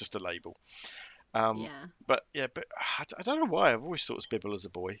 and it's just a label. Yeah. But I don't know why. I've always thought it's Bibble as a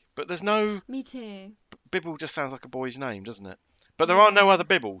boy. But there's no... Me too. Bibble just sounds like a boy's name, doesn't it? But there are no other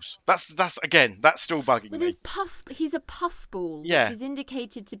Bibbles. That's still bugging me. He's a puffball, which is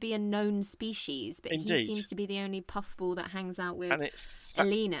indicated to be a known species, but Indeed. He seems to be the only puffball that hangs out with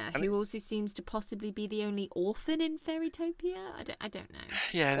Alina, who also seems to possibly be the only orphan in Fairytopia. I don't know.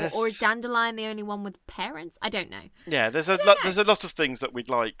 Yeah. Or is Dandelion the only one with parents? I don't know. Yeah, there's a lot of things that we'd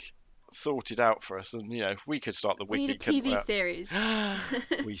like sorted out for us, and we could start the wiki. We need a TV series.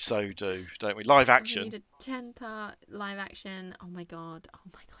 We so do, don't we? Live action. We need a 10-part live action. Oh my god,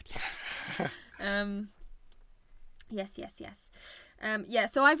 yes. Yes. Yeah,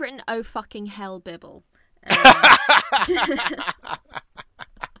 so I've written, oh fucking hell, Bibble.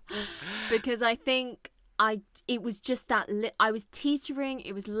 Because I think it was just that I was teetering.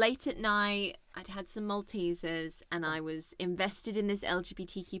 It was late at night. I'd had some Maltesers and I was invested in this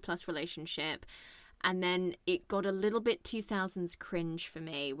LGBTQ plus relationship. And then it got a little bit 2000s cringe for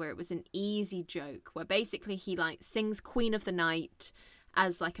me, where it was an easy joke where basically he like sings Queen of the Night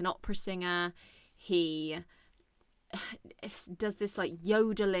as like an opera singer. He does this like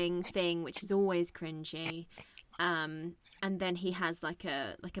yodeling thing, which is always cringy. And then he has like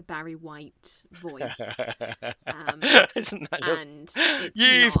a Barry White voice. Isn't that and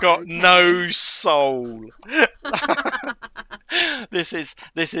you've got okay. No soul. This is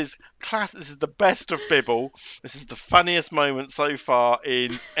class. This is the best of Bibble. This is the funniest moment so far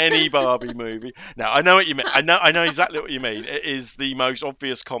in any Barbie movie. Now I know what you mean. I know exactly what you mean. It is the most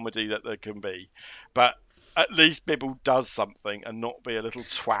obvious comedy that there can be, but at least Bibble does something and not be a little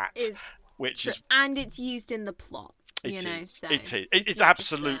twat. And it's used in the plot. It's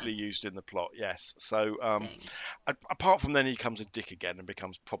absolutely used in the plot, yes. So apart from then he becomes a dick again and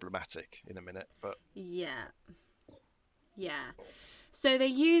becomes problematic in a minute, but yeah. So they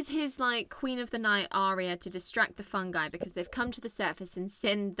use his like Queen of the Night aria to distract the fungi because they've come to the surface and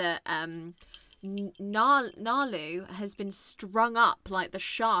seen that Nalu has been strung up like the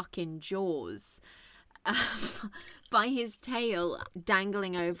shark in Jaws. By his tail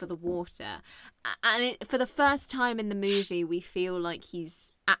dangling over the water. And for the first time in the movie, we feel like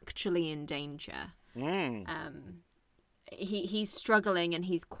he's actually in danger. He's struggling and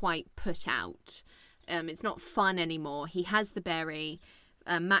he's quite put out. It's not fun anymore. He has the berry.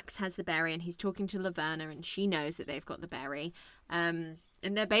 Max has the berry and he's talking to Laverna and she knows that they've got the berry. And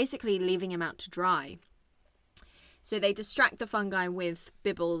they're basically leaving him out to dry. So they distract the fungi with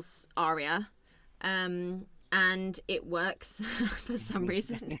Bibble's aria. And it works for some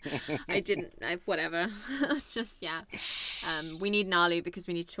reason. Whatever. Just, yeah. We need Nalu because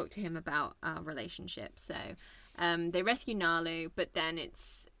we need to talk to him about our relationship. So they rescue Nalu, but then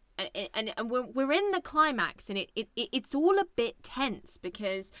and we're in the climax and it's all a bit tense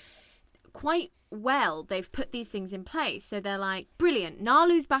because quite well they've put these things in place. So they're like, brilliant,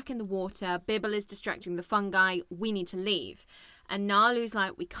 Nalu's back in the water, Bibble is distracting the fungi, we need to leave. And Nalu's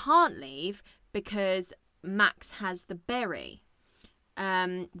like, we can't leave because Max has the berry.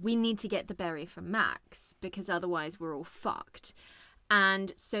 We need to get the berry from Max because otherwise we're all fucked.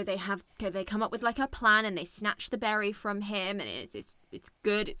 And so they come up with like a plan and they snatch the berry from him and it's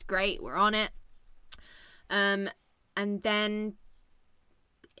good, it's great, we're on it. And then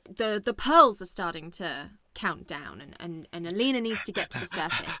the pearls are starting to count down and Alina needs to get to the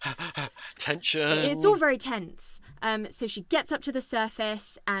surface. Tension. It's all very tense. So she gets up to the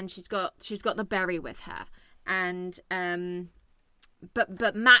surface and she's got the berry with her. And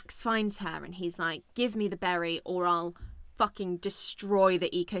but Max finds her and he's like, give me the berry or I'll fucking destroy the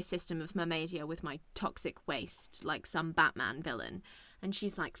ecosystem of Mermaidia with my toxic waste, like some Batman villain. And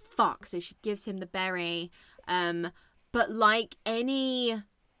she's like, fuck. So she gives him the berry. But like any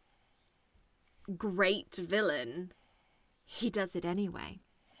great villain, he does it anyway.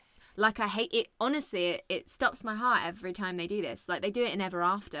 Like, I hate it. Honestly, it stops my heart every time they do this. Like, they do it in Ever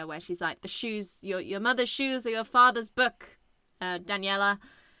After, where she's like, the shoes, your mother's shoes or your father's book, Danielle,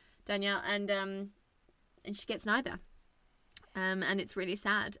 and she gets neither. And it's really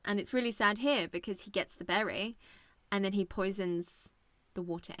sad. And it's really sad here because he gets the berry and then he poisons the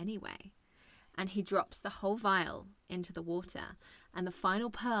water anyway. And he drops the whole vial into the water. And the final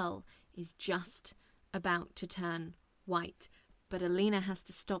pearl is just about to turn white. But Alina has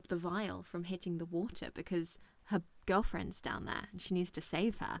to stop the vial from hitting the water because her girlfriend's down there and she needs to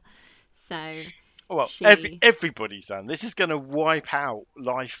save her. So everybody's done. This is going to wipe out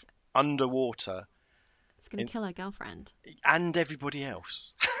life underwater. It's going to kill her girlfriend. And everybody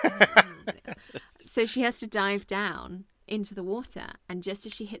else. So she has to dive down into the water. And just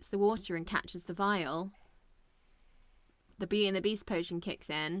as she hits the water and catches the vial, the Beauty and the Beast potion kicks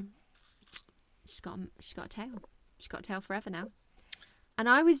in. She's got a tail. She's got a tail forever now. And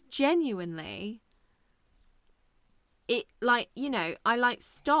I was genuinely, I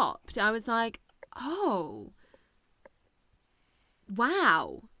stopped. I was like, oh,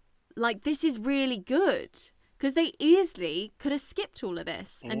 wow. Like, this is really good. Because they easily could have skipped all of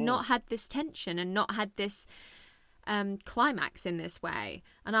this and not had this tension and not had this climax in this way.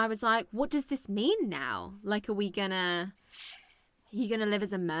 And I was like, what does this mean now? Like, are you gonna live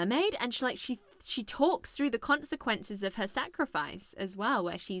as a mermaid? And she talks through the consequences of her sacrifice as well,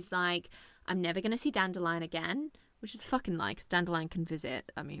 where she's like, I'm never going to see Dandelion again, which is fucking like, 'cause Dandelion can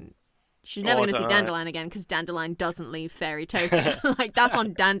visit. I mean, She's never Oh, I going to see don't know. Dandelion again because Dandelion doesn't leave Fairytopia. Like, that's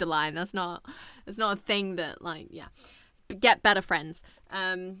on Dandelion. That's not a thing that, like, yeah. Get better friends.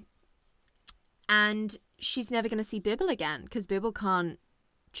 And she's never going to see Bibble again because Bibble can't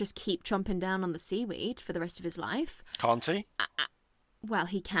just keep chomping down on the seaweed for the rest of his life. Can't he? Well,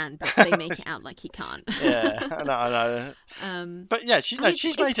 he can, but they make it out like he can't. Yeah, I know. But yeah, she's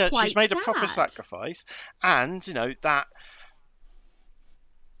made a proper sacrifice, and that.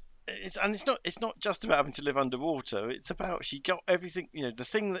 It's not just about having to live underwater. It's about she got everything. The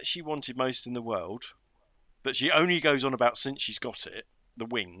thing that she wanted most in the world, that she only goes on about since she's got it, the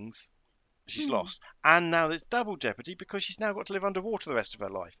wings. She's lost, and now there's double jeopardy because she's now got to live underwater the rest of her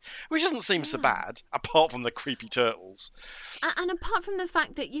life, which doesn't seem so bad, apart from the creepy turtles. And apart from the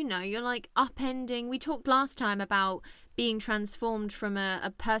fact that you're like upending. We talked last time about being transformed from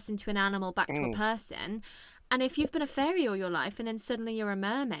a person to an animal back to a person, and if you've been a fairy all your life and then suddenly you're a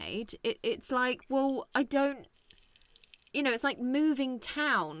mermaid, it's like, well, I don't. It's like moving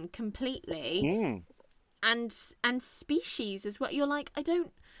town completely, and species as well. You're like,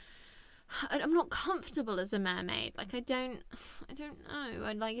 I'm not comfortable as a mermaid. Like, I don't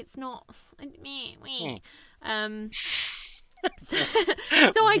know. It's not. So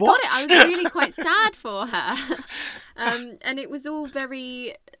I got it. I was really quite sad for her, and it was all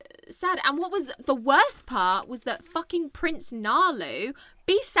very sad. And what was the worst part was that fucking Prince Nalu,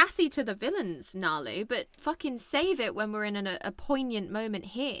 be sassy to the villains, Nalu, but fucking save it when we're in a poignant moment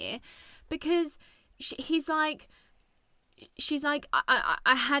here, because she's like. She's like,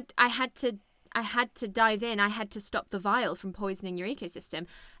 I had to dive in. I had to stop the vial from poisoning your ecosystem.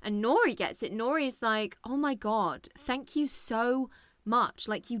 And Nori gets it. Nori's like, oh my God, thank you so much.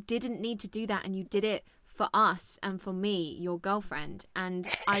 Like, you didn't need to do that, and you did it for us and for me, your girlfriend. And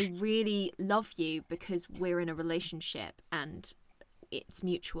I really love you because we're in a relationship and it's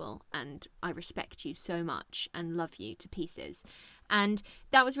mutual, and I respect you so much and love you to pieces. And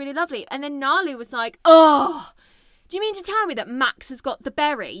that was really lovely. And then Nalu was like, oh, do you mean to tell me that Max has got the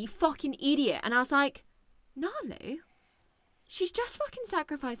berry, you fucking idiot? And I was like, Nalu, she's just fucking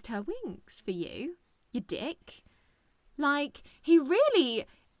sacrificed her wings for you, you dick. Like, he really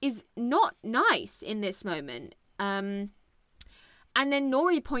is not nice in this moment. And then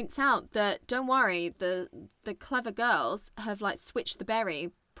Nori points out that, don't worry, the clever girls have, like, switched the berry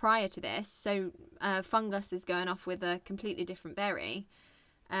prior to this. So Fungus is going off with a completely different berry.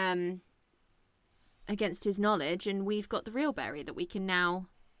 Against his knowledge, and we've got the real berry that we can now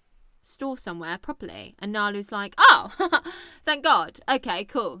store somewhere properly. And Nalu's like, oh, thank God. Okay,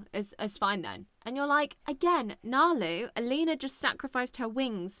 cool. It's fine then. And you're like, again, Nalu, Alina just sacrificed her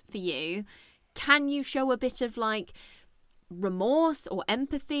wings for you. Can you show a bit of, like, remorse or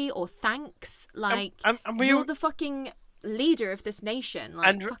empathy or thanks? Like, you're the fucking leader of this nation.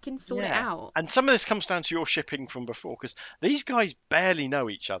 Like, fucking sort it out. And some of this comes down to your shipping from before, because these guys barely know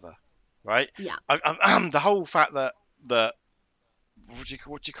each other. Right? Yeah. The whole fact that what do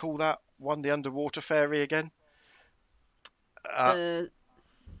you call that one? The underwater fairy again? The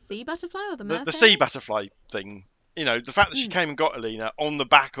sea butterfly or the mermaid? The sea butterfly thing. The fact that she came and got Alina on the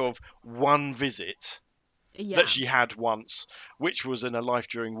back of one visit that she had once, which was in a life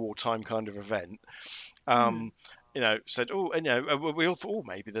during wartime kind of event. Said, we all thought,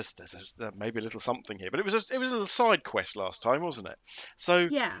 maybe there's maybe a little something here, but it was a little side quest last time, wasn't it? So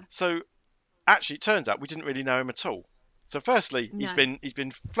actually, it turns out we didn't really know him at all. So firstly, he's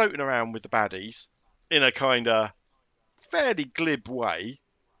been floating around with the baddies in a kind of fairly glib way,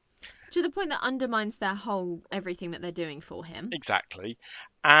 to the point that undermines their whole everything that they're doing for him. Exactly,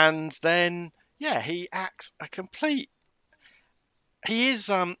 and then he acts a complete. He is.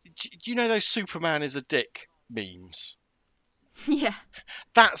 Do you know those Superman is a dick memes? Yeah.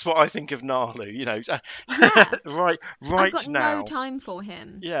 That's what I think of Nalu, right I've got now. no time for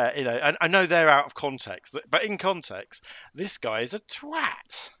him. Yeah, and I know they're out of context, but in context, this guy is a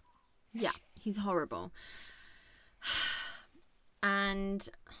twat. Yeah, he's horrible. And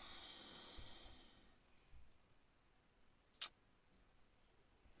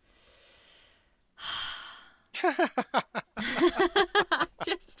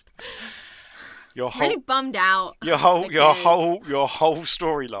just really bummed out. Your whole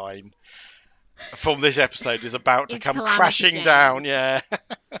storyline from this episode is about to come crashing down. Yeah.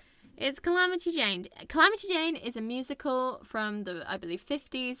 It's Calamity Jane. Calamity Jane is a musical from the, I believe,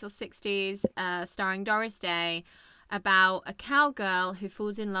 50s or 60s, starring Doris Day, about a cowgirl who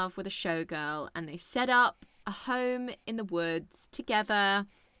falls in love with a showgirl, and they set up a home in the woods together,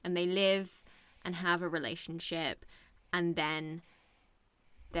 and they live and have a relationship, and then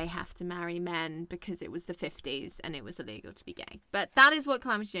they have to marry men because it was the 50s and it was illegal to be gay. But that is what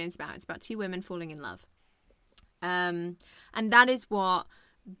Calamity Jane is about. It's about two women falling in love. And that is what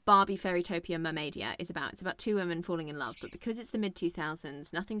Barbie Fairytopia Mermaidia is about. It's about two women falling in love. But because it's the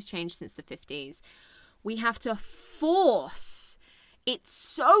mid-2000s, nothing's changed since the 50s, we have to force... It's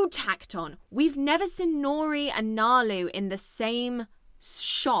so tacked on. We've never seen Nori and Nalu in the same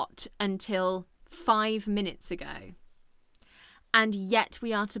shot until 5 minutes ago. And yet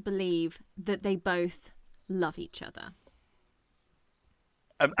we are to believe that they both love each other.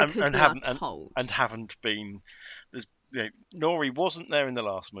 And Told. haven't been... Nori wasn't there in the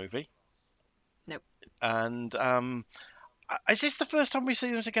last movie. Nope. And is this the first time we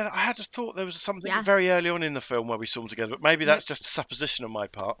see them together? I had thought there was something very early on in the film where we saw them together, but maybe that's just a supposition on my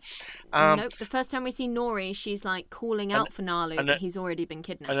part. Nope. The first time we see Nori, she's like calling out for Nalu, but he's already been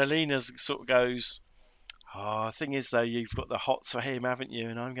kidnapped. And Alina sort of goes, "Oh, the thing is though, you've got the hots for him, haven't you?"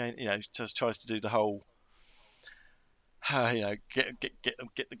 And I'm going, just tries to do the whole. Get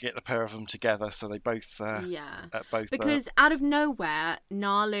the pair of them together so they both because out of nowhere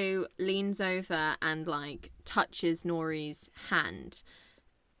Nalu leans over and like touches Nori's hand,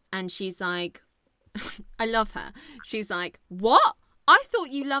 and she's like, I love her. She's like, what? I thought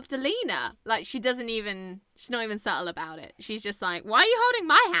you loved Alina. Like she's not even subtle about it. She's just like, why are you holding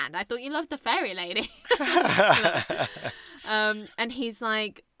my hand? I thought you loved the fairy lady. And he's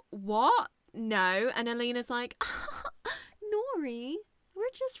like, what? No. And Alina's like, Nori, we're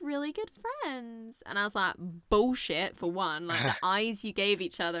just really good friends. And I was like, bullshit, for one. Like, the eyes you gave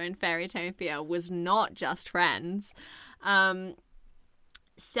each other in Fairytopia was not just friends.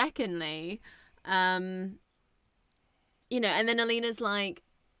 Secondly, and then Alina's like,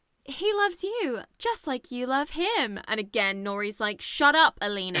 he loves you just like you love him. And again, Nori's like, shut up,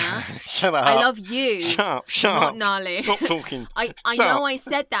 Alina. Shut up. I love you. Shut not up. Nalu. Stop talking. I know I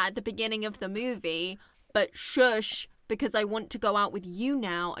said that at the beginning of the movie, but shush, because I want to go out with you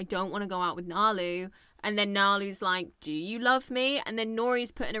now. I don't want to go out with Nalu. And then Nalu's like, do you love me? And then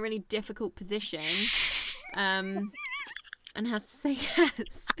Nori's put in a really difficult position. And has to say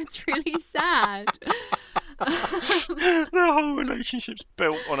yes. It's really sad. The whole relationship's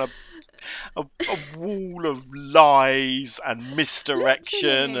built on a wall of lies and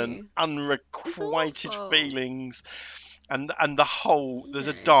misdirection and unrequited feelings, and the whole there's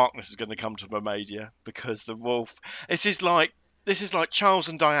a darkness is going to come to Mermaidia because the wolf. This is like Charles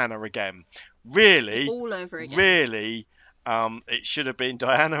and Diana again. Really, all over again. Really, it should have been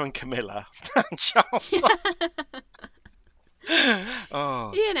Diana and Camilla. Charles.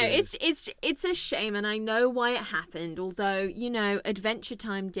 Oh, it's a shame, and I know why it happened. Although Adventure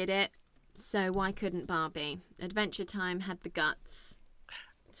Time did it, so why couldn't Barbie? Adventure Time had the guts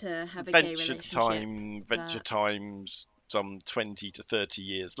to have a gay relationship. Adventure Time's some 20 to 30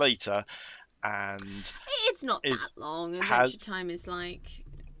 years later, and it's not that long. Adventure Time is like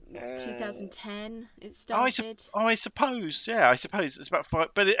 2010. It started. I suppose it's about 5,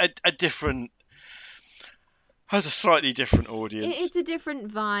 but a different. Has a slightly different audience. It's a different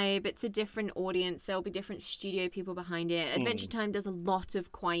vibe. It's a different audience. There'll be different studio people behind it. Adventure Time does a lot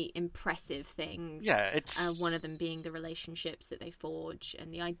of quite impressive things. Yeah, it's one of them being the relationships that they forge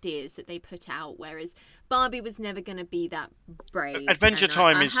and the ideas that they put out. Whereas Barbie was never going to be that brave. Adventure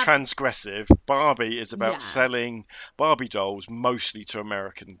Time is transgressive. Barbie is about selling Barbie dolls mostly to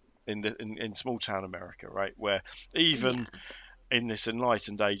American in small town America, right? Where even. In this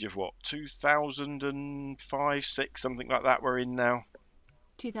enlightened age of 2005, 6, something like that we're in now.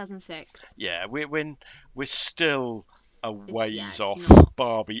 2006. Yeah, we're still a ways off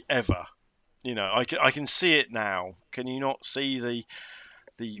Barbie ever. I can see it now. Can you not see the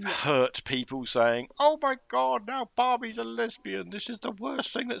hurt people saying, "Oh my God, now Barbie's a lesbian. This is the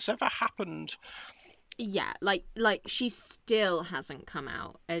worst thing that's ever happened." Yeah, like she still hasn't come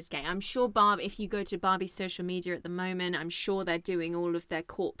out as gay. I'm sure Barbie, if you go to Barbie's social media at the moment, I'm sure they're doing all of their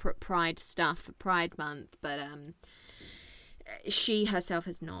corporate pride stuff for Pride Month, but she herself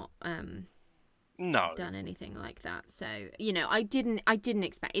has not done anything like that. So, I didn't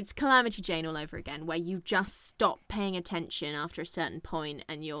expect. It's Calamity Jane all over again, where you just stop paying attention after a certain point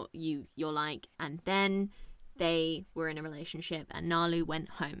and you're like, and then they were in a relationship and Nalu went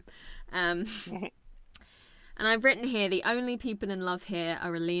home. And I've written here, the only people in love here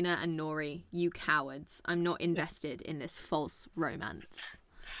are Alina and Nori. You cowards. I'm not invested in this false romance.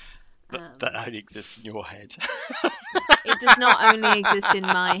 That only exists in your head. It does not only exist in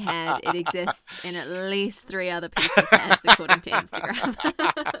my head. It exists in at least 3 other people's heads, according to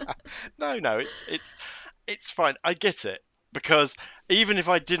Instagram. No, it's fine. I get it. Because even if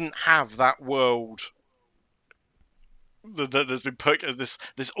I didn't have that world there's been put this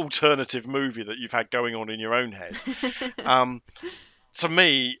alternative movie that you've had going on in your own head. To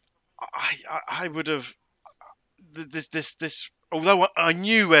me, I would have this. Although I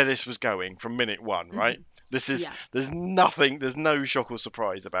knew where this was going from minute one, right? This is there's no shock or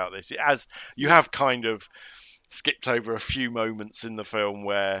surprise about this. You have kind of skipped over a few moments in the film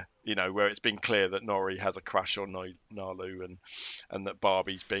where it's been clear that Nori has a crush on Nalu and that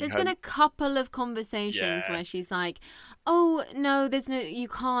Barbie's being. There's been a couple of conversations where she's like, "Oh no, you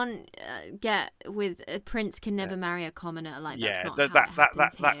can't get with a prince can never marry a commoner." Like that's not how it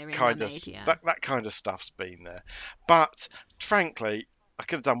happens here in Mermaidia. That kind of stuff's been there, but frankly, I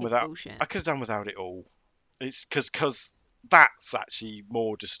could have done without. Bullshit. I could have done without it all. It's because that's actually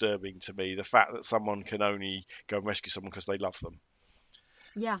more disturbing to me. The fact that someone can only go and rescue someone because they love them.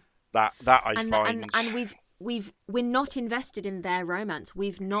 Yeah. That I find. And we're not invested in their romance.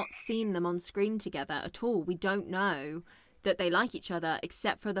 We've not seen them on screen together at all. We don't know that they like each other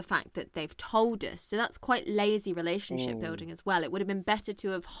except for the fact that they've told us. So that's quite lazy relationship building as well. It would have been better to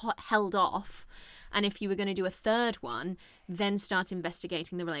have held off. And if you were going to do a third one, then start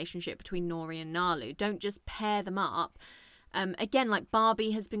investigating the relationship between Nori and Nalu. Don't just pair them up. Again, like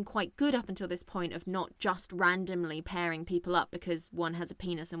Barbie has been quite good up until this point of not just randomly pairing people up because one has a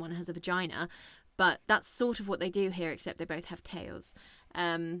penis and one has a vagina. But that's sort of what they do here, except they both have tails.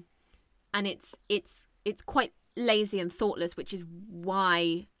 And it's quite lazy and thoughtless, which is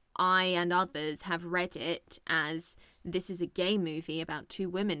why I and others have read it as this is a gay movie about two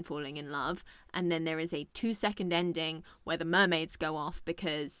women falling in love, and then there is a 2-second ending where the mermaids go off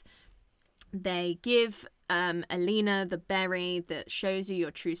because they give Alina the berry that shows you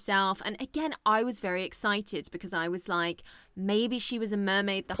your true self. And again, I was very excited because I was like, maybe she was a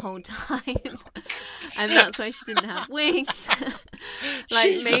mermaid the whole time and that's why she didn't have wings.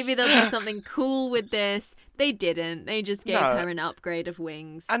 Like maybe they'll do something cool with this. They didn't. They just gave her an upgrade of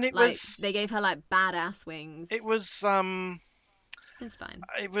wings. And they gave her like badass wings. It was it's fine.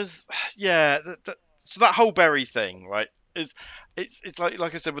 It was so that whole berry thing, right? It's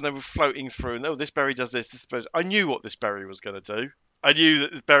like I said, when they were floating through and this berry does this berry, I knew what this berry was going to do. I knew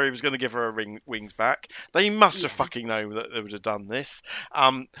that this berry was going to give her wings back. They must have fucking known that they would have done this.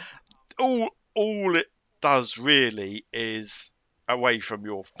 All it does really is away from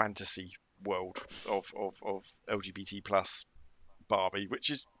your fantasy world of LGBT plus Barbie, which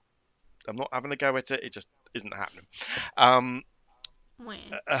is, I'm not having a go at it. It just isn't happening.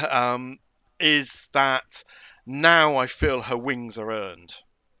 Is that now I feel her wings are earned.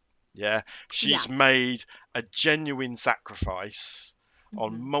 Yeah, she's made a genuine sacrifice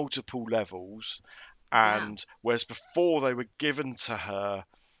on multiple levels, and whereas before they were given to her,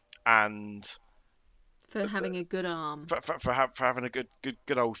 and for having a good arm, for having a good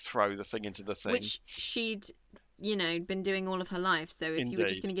old throw the thing into the thing, which she'd been doing all of her life. So if you were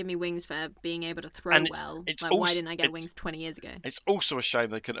just going to give me wings for being able to throw why didn't I get wings 20 years ago? It's also a shame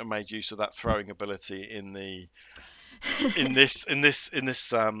they couldn't have made use of that throwing ability in this like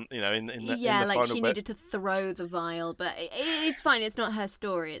she needed to throw the vial, but it's fine. It's not her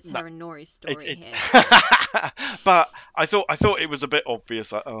story. It's her and Nori's story here. But I thought it was a bit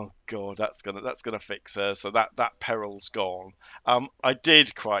obvious. Like, oh god, that's gonna fix her. So that peril's gone. I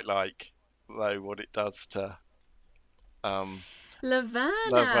did quite like though what it does to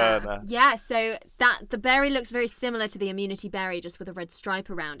Laverna. Yeah, so the berry looks very similar to the immunity berry, just with a red stripe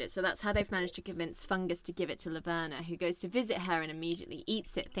around it. So that's how they've managed to convince Fungus to give it to Laverna, who goes to visit her and immediately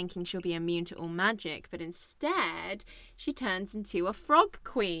eats it, thinking she'll be immune to all magic. But instead, she turns into a frog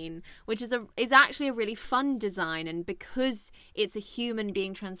queen, which is actually a really fun design. And because it's a human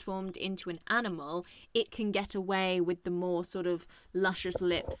being transformed into an animal, it can get away with the more sort of luscious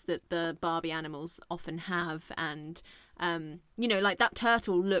lips that the Barbie animals often have. And like that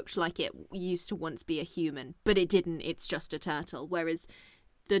turtle looked like it used to once be a human, but it didn't. It's just a turtle. Whereas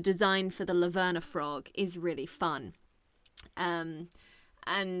the design for the Laverna frog is really fun. And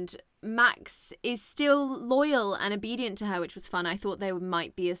Max is still loyal and obedient to her, which was fun. I thought there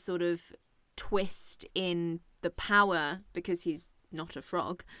might be a sort of twist in the power because he's not a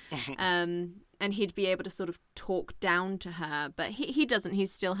frog. And he'd be able to sort of talk down to her, but he doesn't.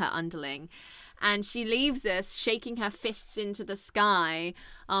 He's still her underling. And she leaves us shaking her fists into the sky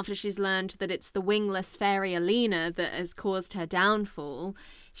after she's learned that it's the wingless fairy Alina that has caused her downfall,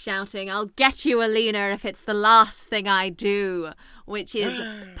 shouting, "I'll get you, Alina, if it's the last thing I do," which is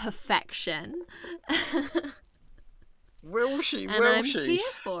perfection. Will she? And I'm here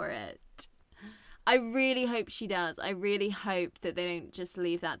for it. I really hope she does. I really hope that they don't just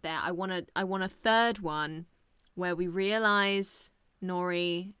leave that there. I want a third one where we realise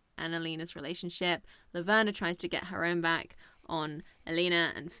Nori and Alina's relationship. Laverna tries to get her own back on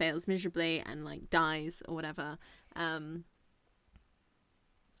Alina and fails miserably and like dies or whatever. And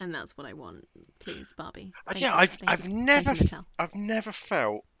that's what I want. Please, Barbie. I've never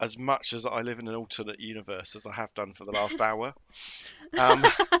felt as much as I live in an alternate universe as I have done for the last hour.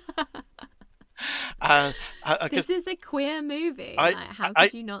 This is a queer movie. How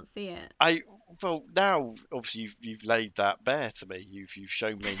could you not see it? Well, now obviously you've laid that bare to me. You've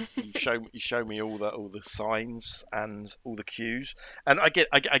shown me me all the signs and all the cues, and I do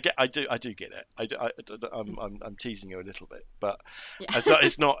get it. I'm teasing you a little bit, but yeah.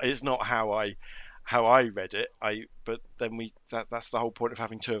 it's not how I read it. But then that's the whole point of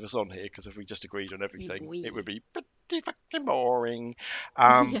having two of us on here, because if we just agreed on everything, it would be pretty fucking boring.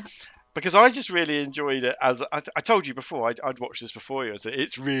 Yeah. Because I just really enjoyed it. As I told you before, I'd watched this before you.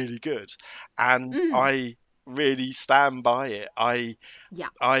 It's really good, and I really stand by it. I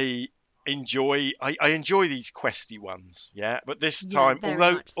enjoy these questy ones, yeah. But this time,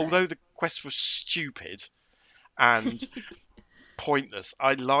 although the quest was stupid and pointless,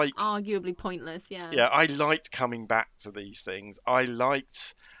 arguably pointless, yeah. Yeah, I liked coming back to these things. I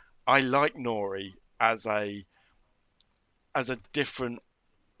liked Nori as a different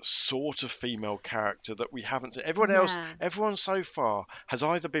sort of female character that we haven't seen. Everyone so far has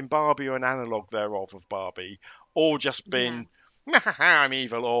either been Barbie or an analogue thereof of Barbie, or just been I'm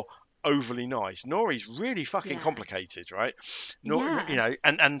evil or overly nice. Nori's really fucking complicated, right? You know,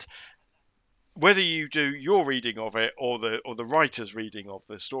 and whether you do your reading of it or the writer's reading of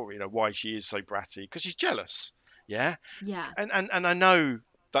the story, you know, why she is so bratty, because she's jealous, yeah. And I know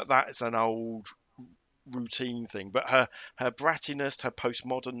that is an old routine thing, but her brattiness, her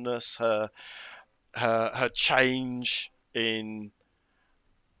postmodernness, her change in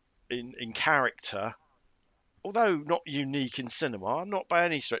character, although not unique in cinema, not by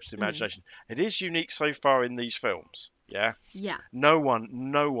any stretch of the imagination, it is unique so far in these films. Yeah. No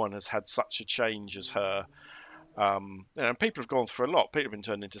one has had such a change as her. You know, people have gone through a lot. People have been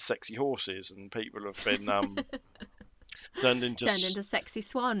turned into sexy horses, and people have been turned into sexy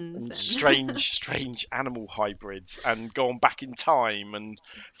swans and strange animal hybrids, and gone back in time and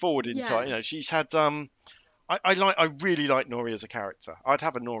forward in time. You know, she's had I really like Nori as a character. I'd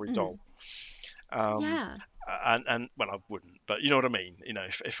have a Nori doll. And well, I wouldn't, but you know what I mean. You know,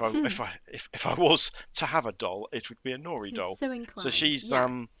 if I was to have a doll, it would be a Nori doll. So inclined. So she's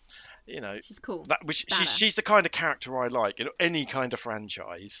you know, she's cool. She's the kind of character I like in any kind of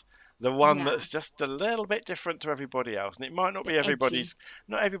franchise. The one that's just a little bit different to everybody else, and it might not be everybody's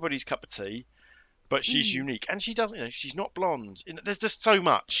cup of tea, but she's unique, and she doesn't. You know, she's not blonde. You know, there's just so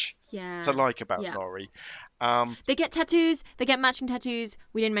much to like about Nori. They get tattoos. They get matching tattoos.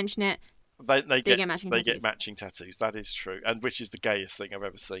 We didn't mention it. They get matching tattoos. That is true, and which is the gayest thing I've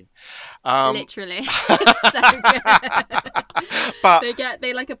ever seen. Literally, so good. But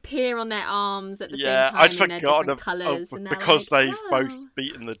they like appear on their arms at the same time in their different colours, and because they've both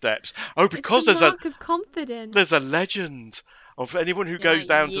beaten the depths. Oh, because there's a mark of confidence. There's a legend of anyone who goes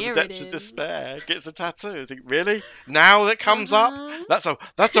down to the depths of despair gets a tattoo. I think, really? Now that comes up? That's a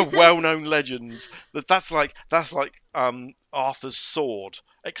well-known legend. That's like Arthur's sword,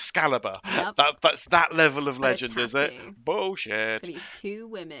 Excalibur. Yep. That's that level of legend, is it? Bullshit. But it's two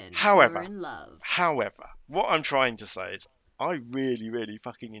women who are in love. However, what I'm trying to say is I really, really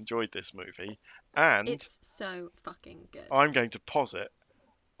fucking enjoyed this movie, and it's so fucking good. I'm going to posit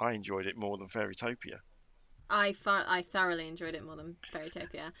I enjoyed it more than Fairytopia. I thoroughly enjoyed it more than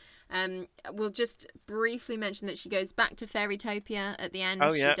Fairytopia. We'll just briefly mention that she goes back to Fairytopia at the end.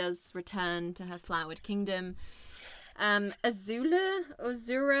 She does return to her flowered kingdom. Azura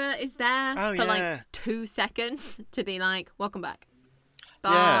is there for like 2 seconds to be like, welcome back.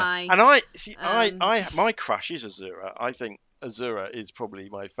 Bye. Yeah. And I my crush is Azura. I think Azura is probably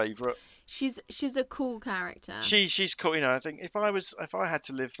my favourite. She's a cool character. She's cool. You know, I think if I had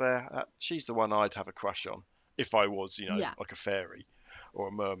to live there, she's the one I'd have a crush on. If I was, you know, like a fairy or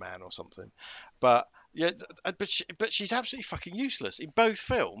a merman or something. But yeah, but she's absolutely fucking useless in both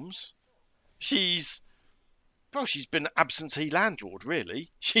films. She's been absentee landlord,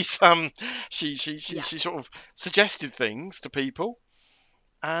 really. She sort of suggested things to people,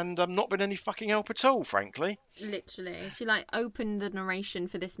 and not been any fucking help at all, frankly. Literally, she like opened the narration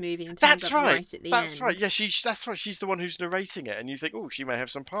for this movie and turns up right at the end. That's right. Yeah, that's right. She's the one who's narrating it, and you think, oh, she may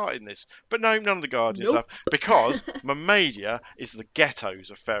have some part in this, but no, none of the Guardians have, because Mermaidia is the ghettos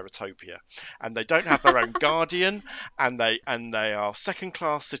of Fairytopia, and they don't have their own guardian, and they are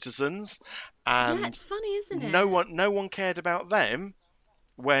second-class citizens, and it's funny, isn't it? No one cared about them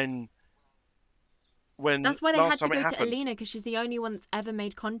when when That's why they last had to time it go to happened. Alina, because she's the only one that's ever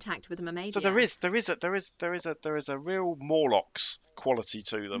made contact with a Mermaidia. So there is a real Morlocks quality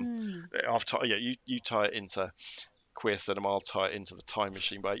to them. You tie it into queer cinema. I'll tie it into The Time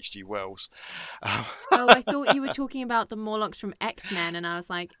Machine by H.G. Wells. Oh, I thought you were talking about the Morlocks from X-Men, and I was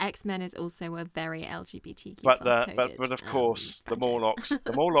like, X-Men is also a very LGBTQ But coded, of course the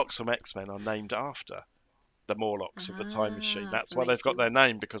Morlocks from X-Men are named after the Morlocks of The Time Machine. That's why they've got their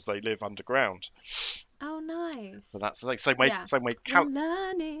name, because they live underground. Oh, nice. So that's like same way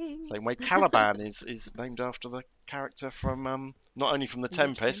Caliban is named after the character from not only from The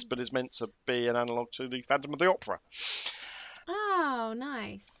Tempest, but is meant to be an analogue to the Phantom of the Opera. Oh,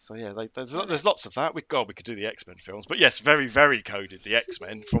 nice. So yeah, there's lots of that. We could do the X-Men films, but yes, very very coded, the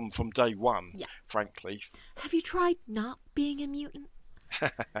X-Men from day one. Yeah. Frankly. Have you tried not being a mutant? Yeah,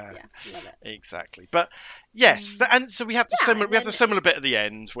 love it. Exactly. But yes, and so we have the similar bit at the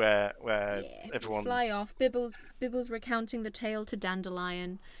end where everyone fly off. Bibbles recounting the tale to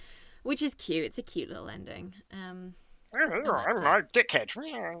Dandelion, which is cute. It's a cute little ending. I'm a dickhead.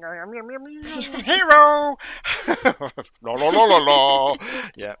 Hero. La la la la la.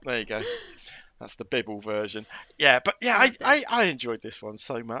 Yeah, there you go. That's the Bibble version. Yeah, but yeah, I enjoyed this one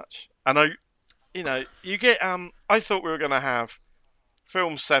so much, and you get I thought we were going to have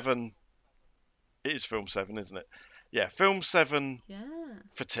Film 7. It is Film 7, isn't it? Yeah, Film 7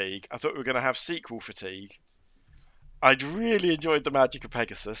 fatigue. I thought we were going to have sequel fatigue. I'd really enjoyed The Magic of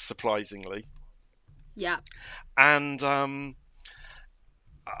Pegasus, surprisingly. Yeah. And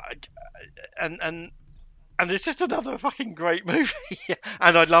it's just another fucking great movie.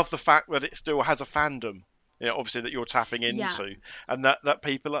 And I love the fact that it still has a fandom. Obviously that you're tapping into, and that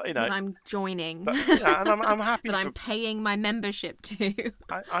people are, that I'm joining, and I'm happy that I'm paying my membership to.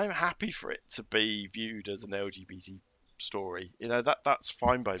 I'm happy for it to be viewed as an LGBT story. That's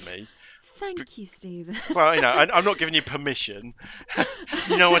fine by me. Thank you, Stephen. Well, I'm not giving you permission.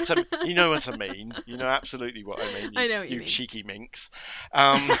 You know what I mean. You know absolutely what I mean. I know what you mean. Cheeky minx.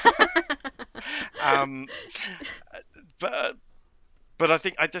 But I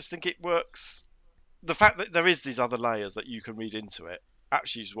just think it works. The fact that there is these other layers that you can read into it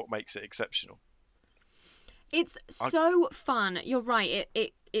actually is what makes it exceptional. It's so fun. You're right.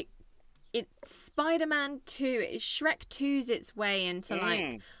 It Spider-Man 2, Shrek 2's its way into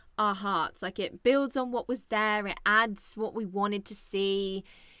like our hearts. Like, it builds on what was there. It adds what we wanted to see.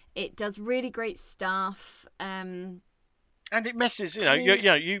 It does really great stuff. And it messes.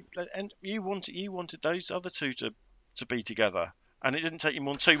 You wanted those other two to be together. And it didn't take you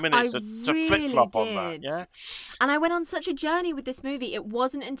more than 2 minutes to flip-flop on that, yeah? And I went on such a journey with this movie. It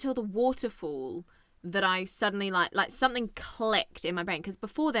wasn't until the waterfall that I suddenly, like something clicked in my brain. Because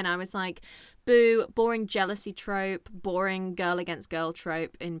before then I was like, boo, boring jealousy trope, boring girl against girl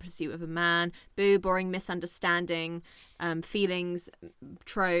trope in pursuit of a man, boo, boring misunderstanding, feelings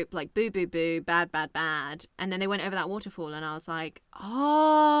trope, like boo, boo, boo, bad, bad, bad. And then they went over that waterfall and I was like,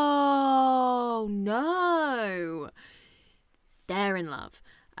 oh, no. They're in love.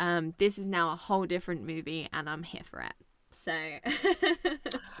 This is now a whole different movie, and I'm here for it. So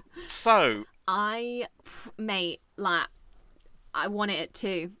I want it at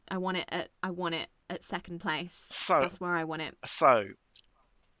 2. I want it at second place. So that's where I want it. So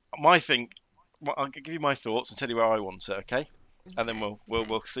I'll give you my thoughts and tell you where I want it, okay? And then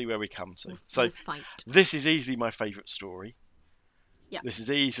we'll see where we come to. We'll fight. This is easily my favourite story. Yeah. This is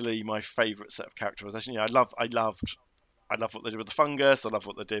easily my favourite set of characterisation. I loved what they did with the fungus. I love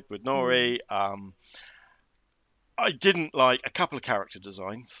what they did with Nori. I didn't like a couple of character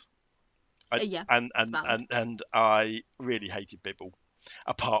designs. And I really hated Bibble,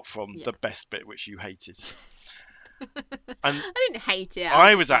 apart from the best bit, which you hated. And I didn't hate it.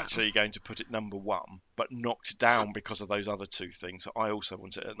 I was actually going to put it number 1, but knocked down because of those other 2 things. So I also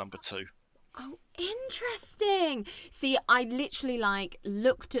want it at number 2. Oh, interesting. See, I literally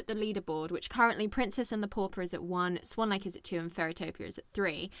looked at the leaderboard, which currently Princess and the Pauper is at 1, Swan Lake is at 2, and Fairytopia is at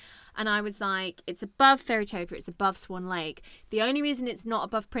 3. And I was like, it's above Fairytopia, it's above Swan Lake. The only reason it's not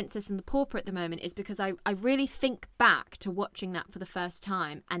above Princess and the Pauper at the moment is because I really think back to watching that for the first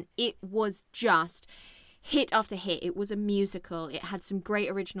time, and it was just hit after hit. It was a musical. It had some great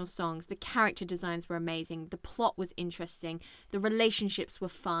original songs. The character designs were amazing. The plot was interesting. The relationships were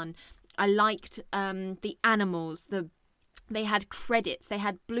fun. I liked the animals. They had credits. They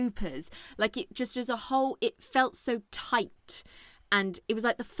had bloopers. Like, it just as a whole, it felt so tight. And it was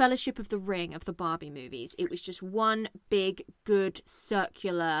like the Fellowship of the Ring of the Barbie movies. It was just one big, good,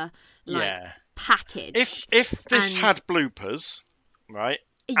 circular, package. If this had bloopers, right,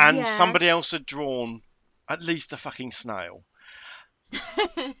 and somebody else had drawn at least a fucking snail,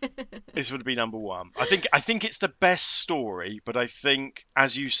 this would be number one. I think it's the best story, but I think,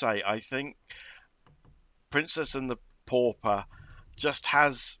 as you say, I think Princess and the Pauper just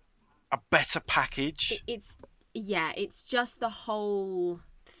has a better package. It's just the whole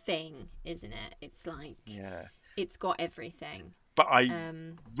thing, isn't it? It's like, Yeah. it's got everything. But I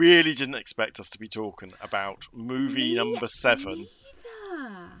really didn't expect us to be talking about movie number 7.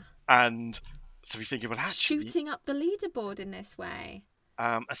 Neither. And to be thinking, well, actually, shooting up the leaderboard in this way.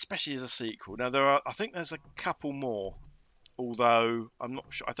 Especially as a sequel. Now I think there's a couple more, although I'm not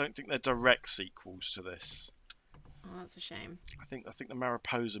sure. I don't think they're direct sequels to this. Oh, that's a shame. I think the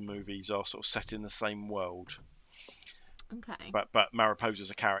Mariposa movies are sort of set in the same world. Okay. But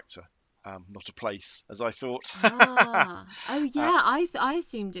Mariposa's a character, not a place, as I thought. Oh yeah, I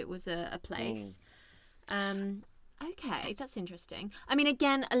assumed it was a place. Okay, that's interesting. I mean,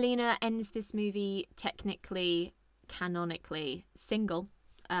 again, Alina ends this movie technically, canonically single,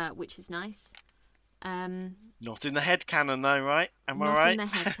 which is nice. Not in the headcanon though, right? Am I right? Not in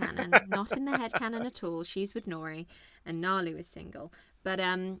the headcanon. Not in the headcanon at all. She's with Nori and Nalu is single. But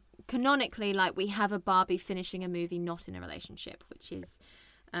canonically, like, we have a Barbie finishing a movie not in a relationship, which is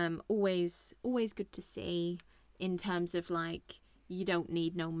always good to see, in terms of, like, you don't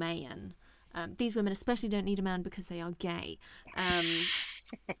need no man. These women especially don't need a man because they are gay. Actually,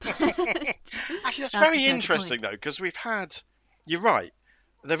 that's very interesting though, because we've had. You're right.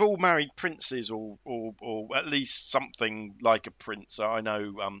 They've all married princes, or at least something like a prince. So I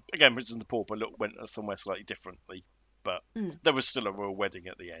know. Again, Prince and the Pauper went somewhere slightly differently, but there was still a royal wedding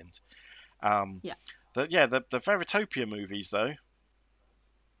at the end. The Veritopia movies though.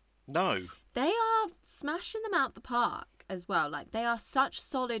 No. They are smashing them out the park as well. Like, they are such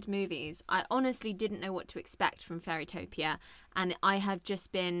solid movies. I honestly didn't know what to expect from Fairytopia, and I have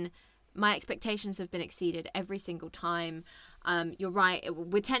just been, my expectations have been exceeded every single time. You're right,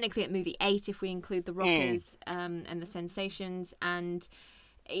 we're technically at movie 8 if we include the rockers and the sensations, and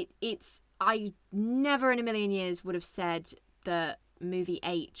it's I never in a million years would have said that movie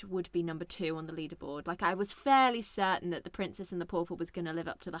 8 would be number 2 on the leaderboard. Like, I was fairly certain that The Princess and the Pauper was going to live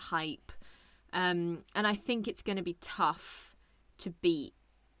up to the hype. And I think it's going to be tough to beat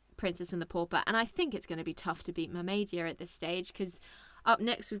Princess and the Pauper. And I think it's going to be tough to beat Mermaidia at this stage, because up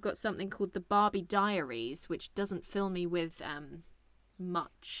next we've got something called the Barbie Diaries, which doesn't fill me with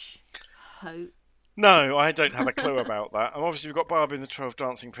much hope. No, I don't have a clue about that. And obviously we've got Barbie and the 12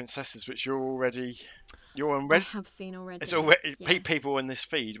 Dancing Princesses, which you're on. I have seen already. It's already yes. People in this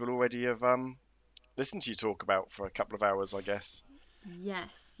feed will already have listened to you talk about for a couple of hours, I guess.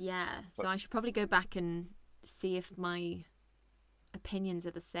 Yes, yeah. So I should probably go back and see if my opinions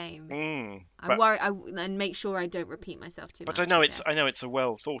are the same. I worry, and make sure I don't repeat myself too much. But I know it's a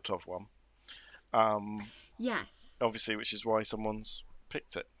well thought of one. Yes. Obviously, which is why someone's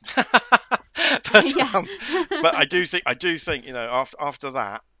picked it. Yeah. But I do think after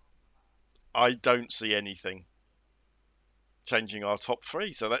that, I don't see anything changing our top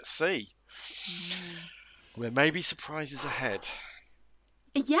 3. So let's see. There may be surprises ahead.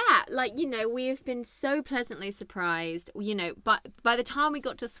 Yeah, like, we have been so pleasantly surprised. But by the time we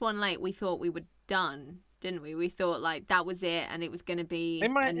got to Swan Lake, we thought we were done, didn't we? We thought, like, that was it, and it was going to be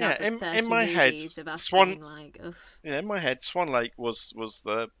another 30 movies of us being like, ugh. Yeah, in my head, Swan Lake was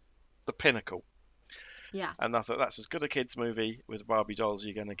the pinnacle. Yeah. And I thought, that's as good a kids movie with Barbie dolls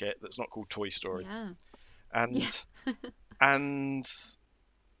you're going to get that's not called Toy Story. Yeah. And and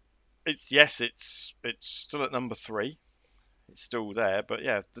it's still at number 3. It's still there, but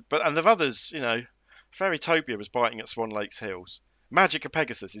yeah. And the others, Fairytopia was biting at Swan Lake's heels. Magic of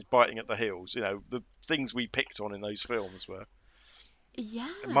Pegasus is biting at the heels. The things we picked on in those films were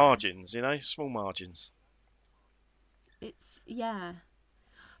margins, small margins.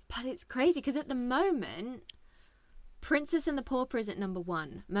 But it's crazy because at the moment, Princess and the Pauper is at number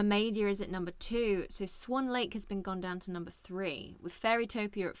 1, Mermaidia is at number 2, so Swan Lake has been gone down to number 3, with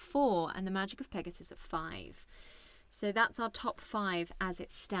Fairytopia at 4 and The Magic of Pegasus at 5. So that's our top 5 as it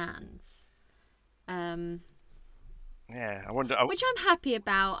stands. Yeah, I wonder. Which I'm happy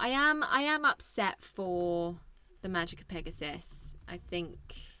about. I am upset for The Magic of Pegasus. I think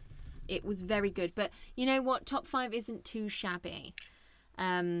it was very good, but you know what? Top 5 isn't too shabby.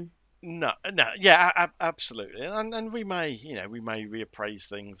 No, yeah, absolutely, and we may reappraise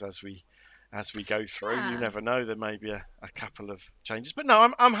things as we go through. You never know, there may be a couple of changes, but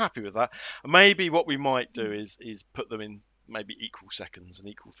no, I'm happy with that. Maybe what we might do is put them in maybe equal seconds and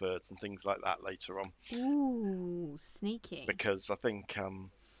equal thirds and things like that later on. Ooh, sneaky. Because I think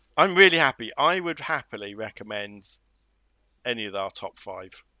I'm really happy. I would happily recommend any of our top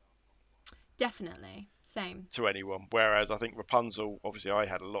 5. Definitely. Same. to anyone. Whereas I think Rapunzel, obviously I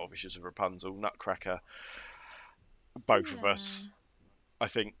had a lot of issues with Rapunzel, Nutcracker, both of us, I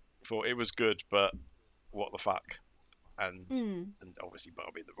think, thought it was good, but what the fuck? And obviously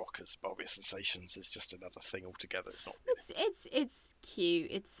Barbie the Rockers, Barbie Sensations is just another thing altogether. It's not. It's cute.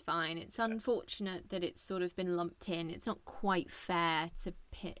 It's fine. It's unfortunate that it's sort of been lumped in. It's not quite fair to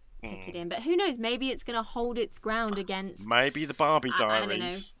pick it in, but who knows? Maybe it's going to hold its ground against. Maybe the Barbie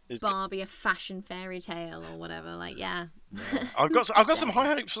Diaries. I don't know, Barbie, a fashion fairy tale or whatever. Like, yeah. I've got some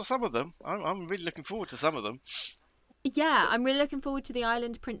high hopes for some of them. I'm really looking forward to some of them. Yeah, I'm really looking forward to The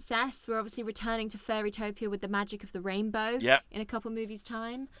Island Princess. We're obviously returning to Fairytopia with the magic of the rainbow in a couple movies'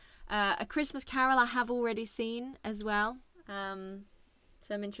 time. A Christmas Carol I have already seen as well.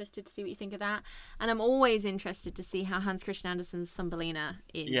 So I'm interested to see what you think of that. And I'm always interested to see how Hans Christian Andersen's Thumbelina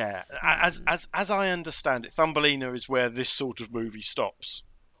is. Yeah, as I understand it, Thumbelina is where this sort of movie stops.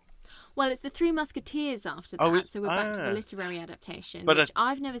 Well, it's the Three Musketeers after that, so we're back to the literary adaptation, which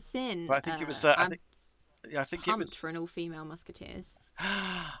I've never seen. But I think it was... I think pumped it was... for an all-female Musketeers.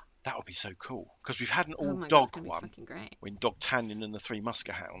 That would be so cool, because we've had an all-dog one with D'Artagnan and the Three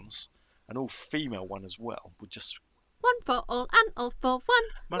Muskehounds, an all-female one as well. Would just... One for all and all for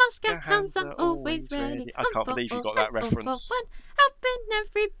one. Muskehounds are always ready. I can't believe you got that reference. Helping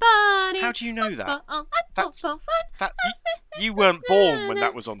everybody. How do you know that? You weren't born when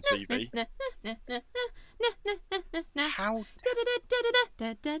that was on TV. How?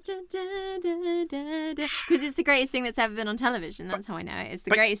 Because it's the greatest thing that's ever been on television. That's how I know it. It's the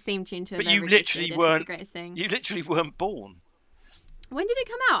greatest theme tune to have ever existed. It's the greatest thing. You literally weren't born. When did it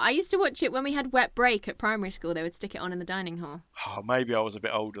come out? I used to watch it when we had wet break at primary school. They would stick it on in the dining hall. Oh, maybe I was a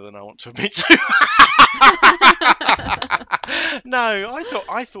bit older than I want to admit to. No,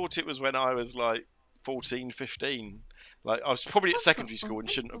 I thought it was when I was like 14, 15. Like I was probably at secondary school and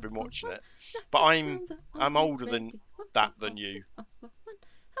shouldn't have been watching it. But I'm older than you.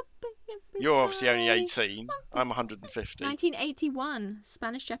 You're obviously only 18. I'm 150. 1981,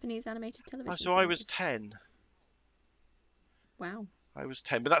 Spanish-Japanese animated television. So I was 10. Wow. I was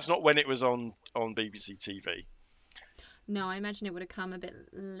 10, but that's not when it was on BBC TV. No, I imagine it would have come a bit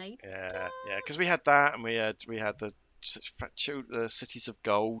later. Yeah, because we had that, and we had the Cities of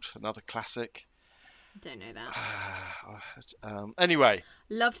Gold, another classic. Don't know that. Anyway.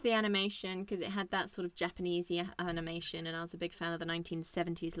 Loved the animation because it had that sort of Japanese animation, and I was a big fan of the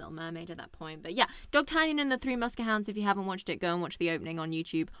 1970s Little Mermaid at that point. But yeah, D'Artagnan and the Three Muskehounds, if you haven't watched it, go and watch the opening on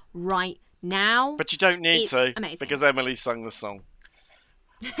YouTube right now. But you don't need to, amazing. Because Emily sung the song.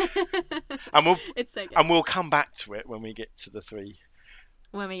 And it's so good. And we'll come back to it when we get to the three.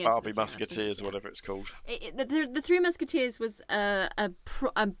 When we get Barbie Musketeers, whatever it's called. The Three Musketeers was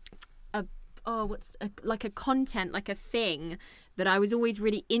like a content, like a thing that I was always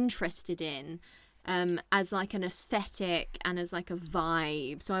really interested in, as like an aesthetic and as like a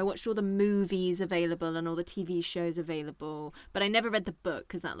vibe. So I watched all the movies available and all the TV shows available, but I never read the book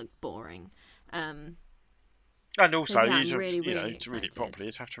because that looked boring. And also, so, yeah, to really read it properly,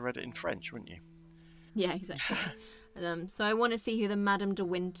 you'd have to read it in French, wouldn't you? Yeah, exactly. So I want to see who the Madame de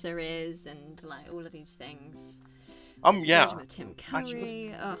Winter is and like all of these things. Yeah. With Tim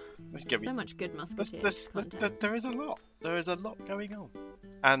Curry. So much good Musketeers content. There is a lot. There is a lot going on,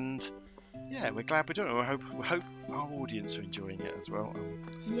 and yeah, we're glad we're doing it. We hope our audience are enjoying it as well.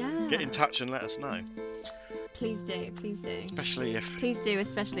 Get in touch and let us know. Please do. Especially if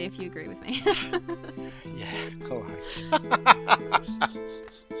you agree with me. Yeah, all right.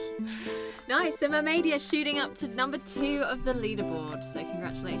 Nice. So Mermaidia shooting up to number 2 of the leaderboard. So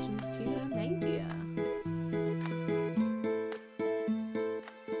congratulations to Mermaidia.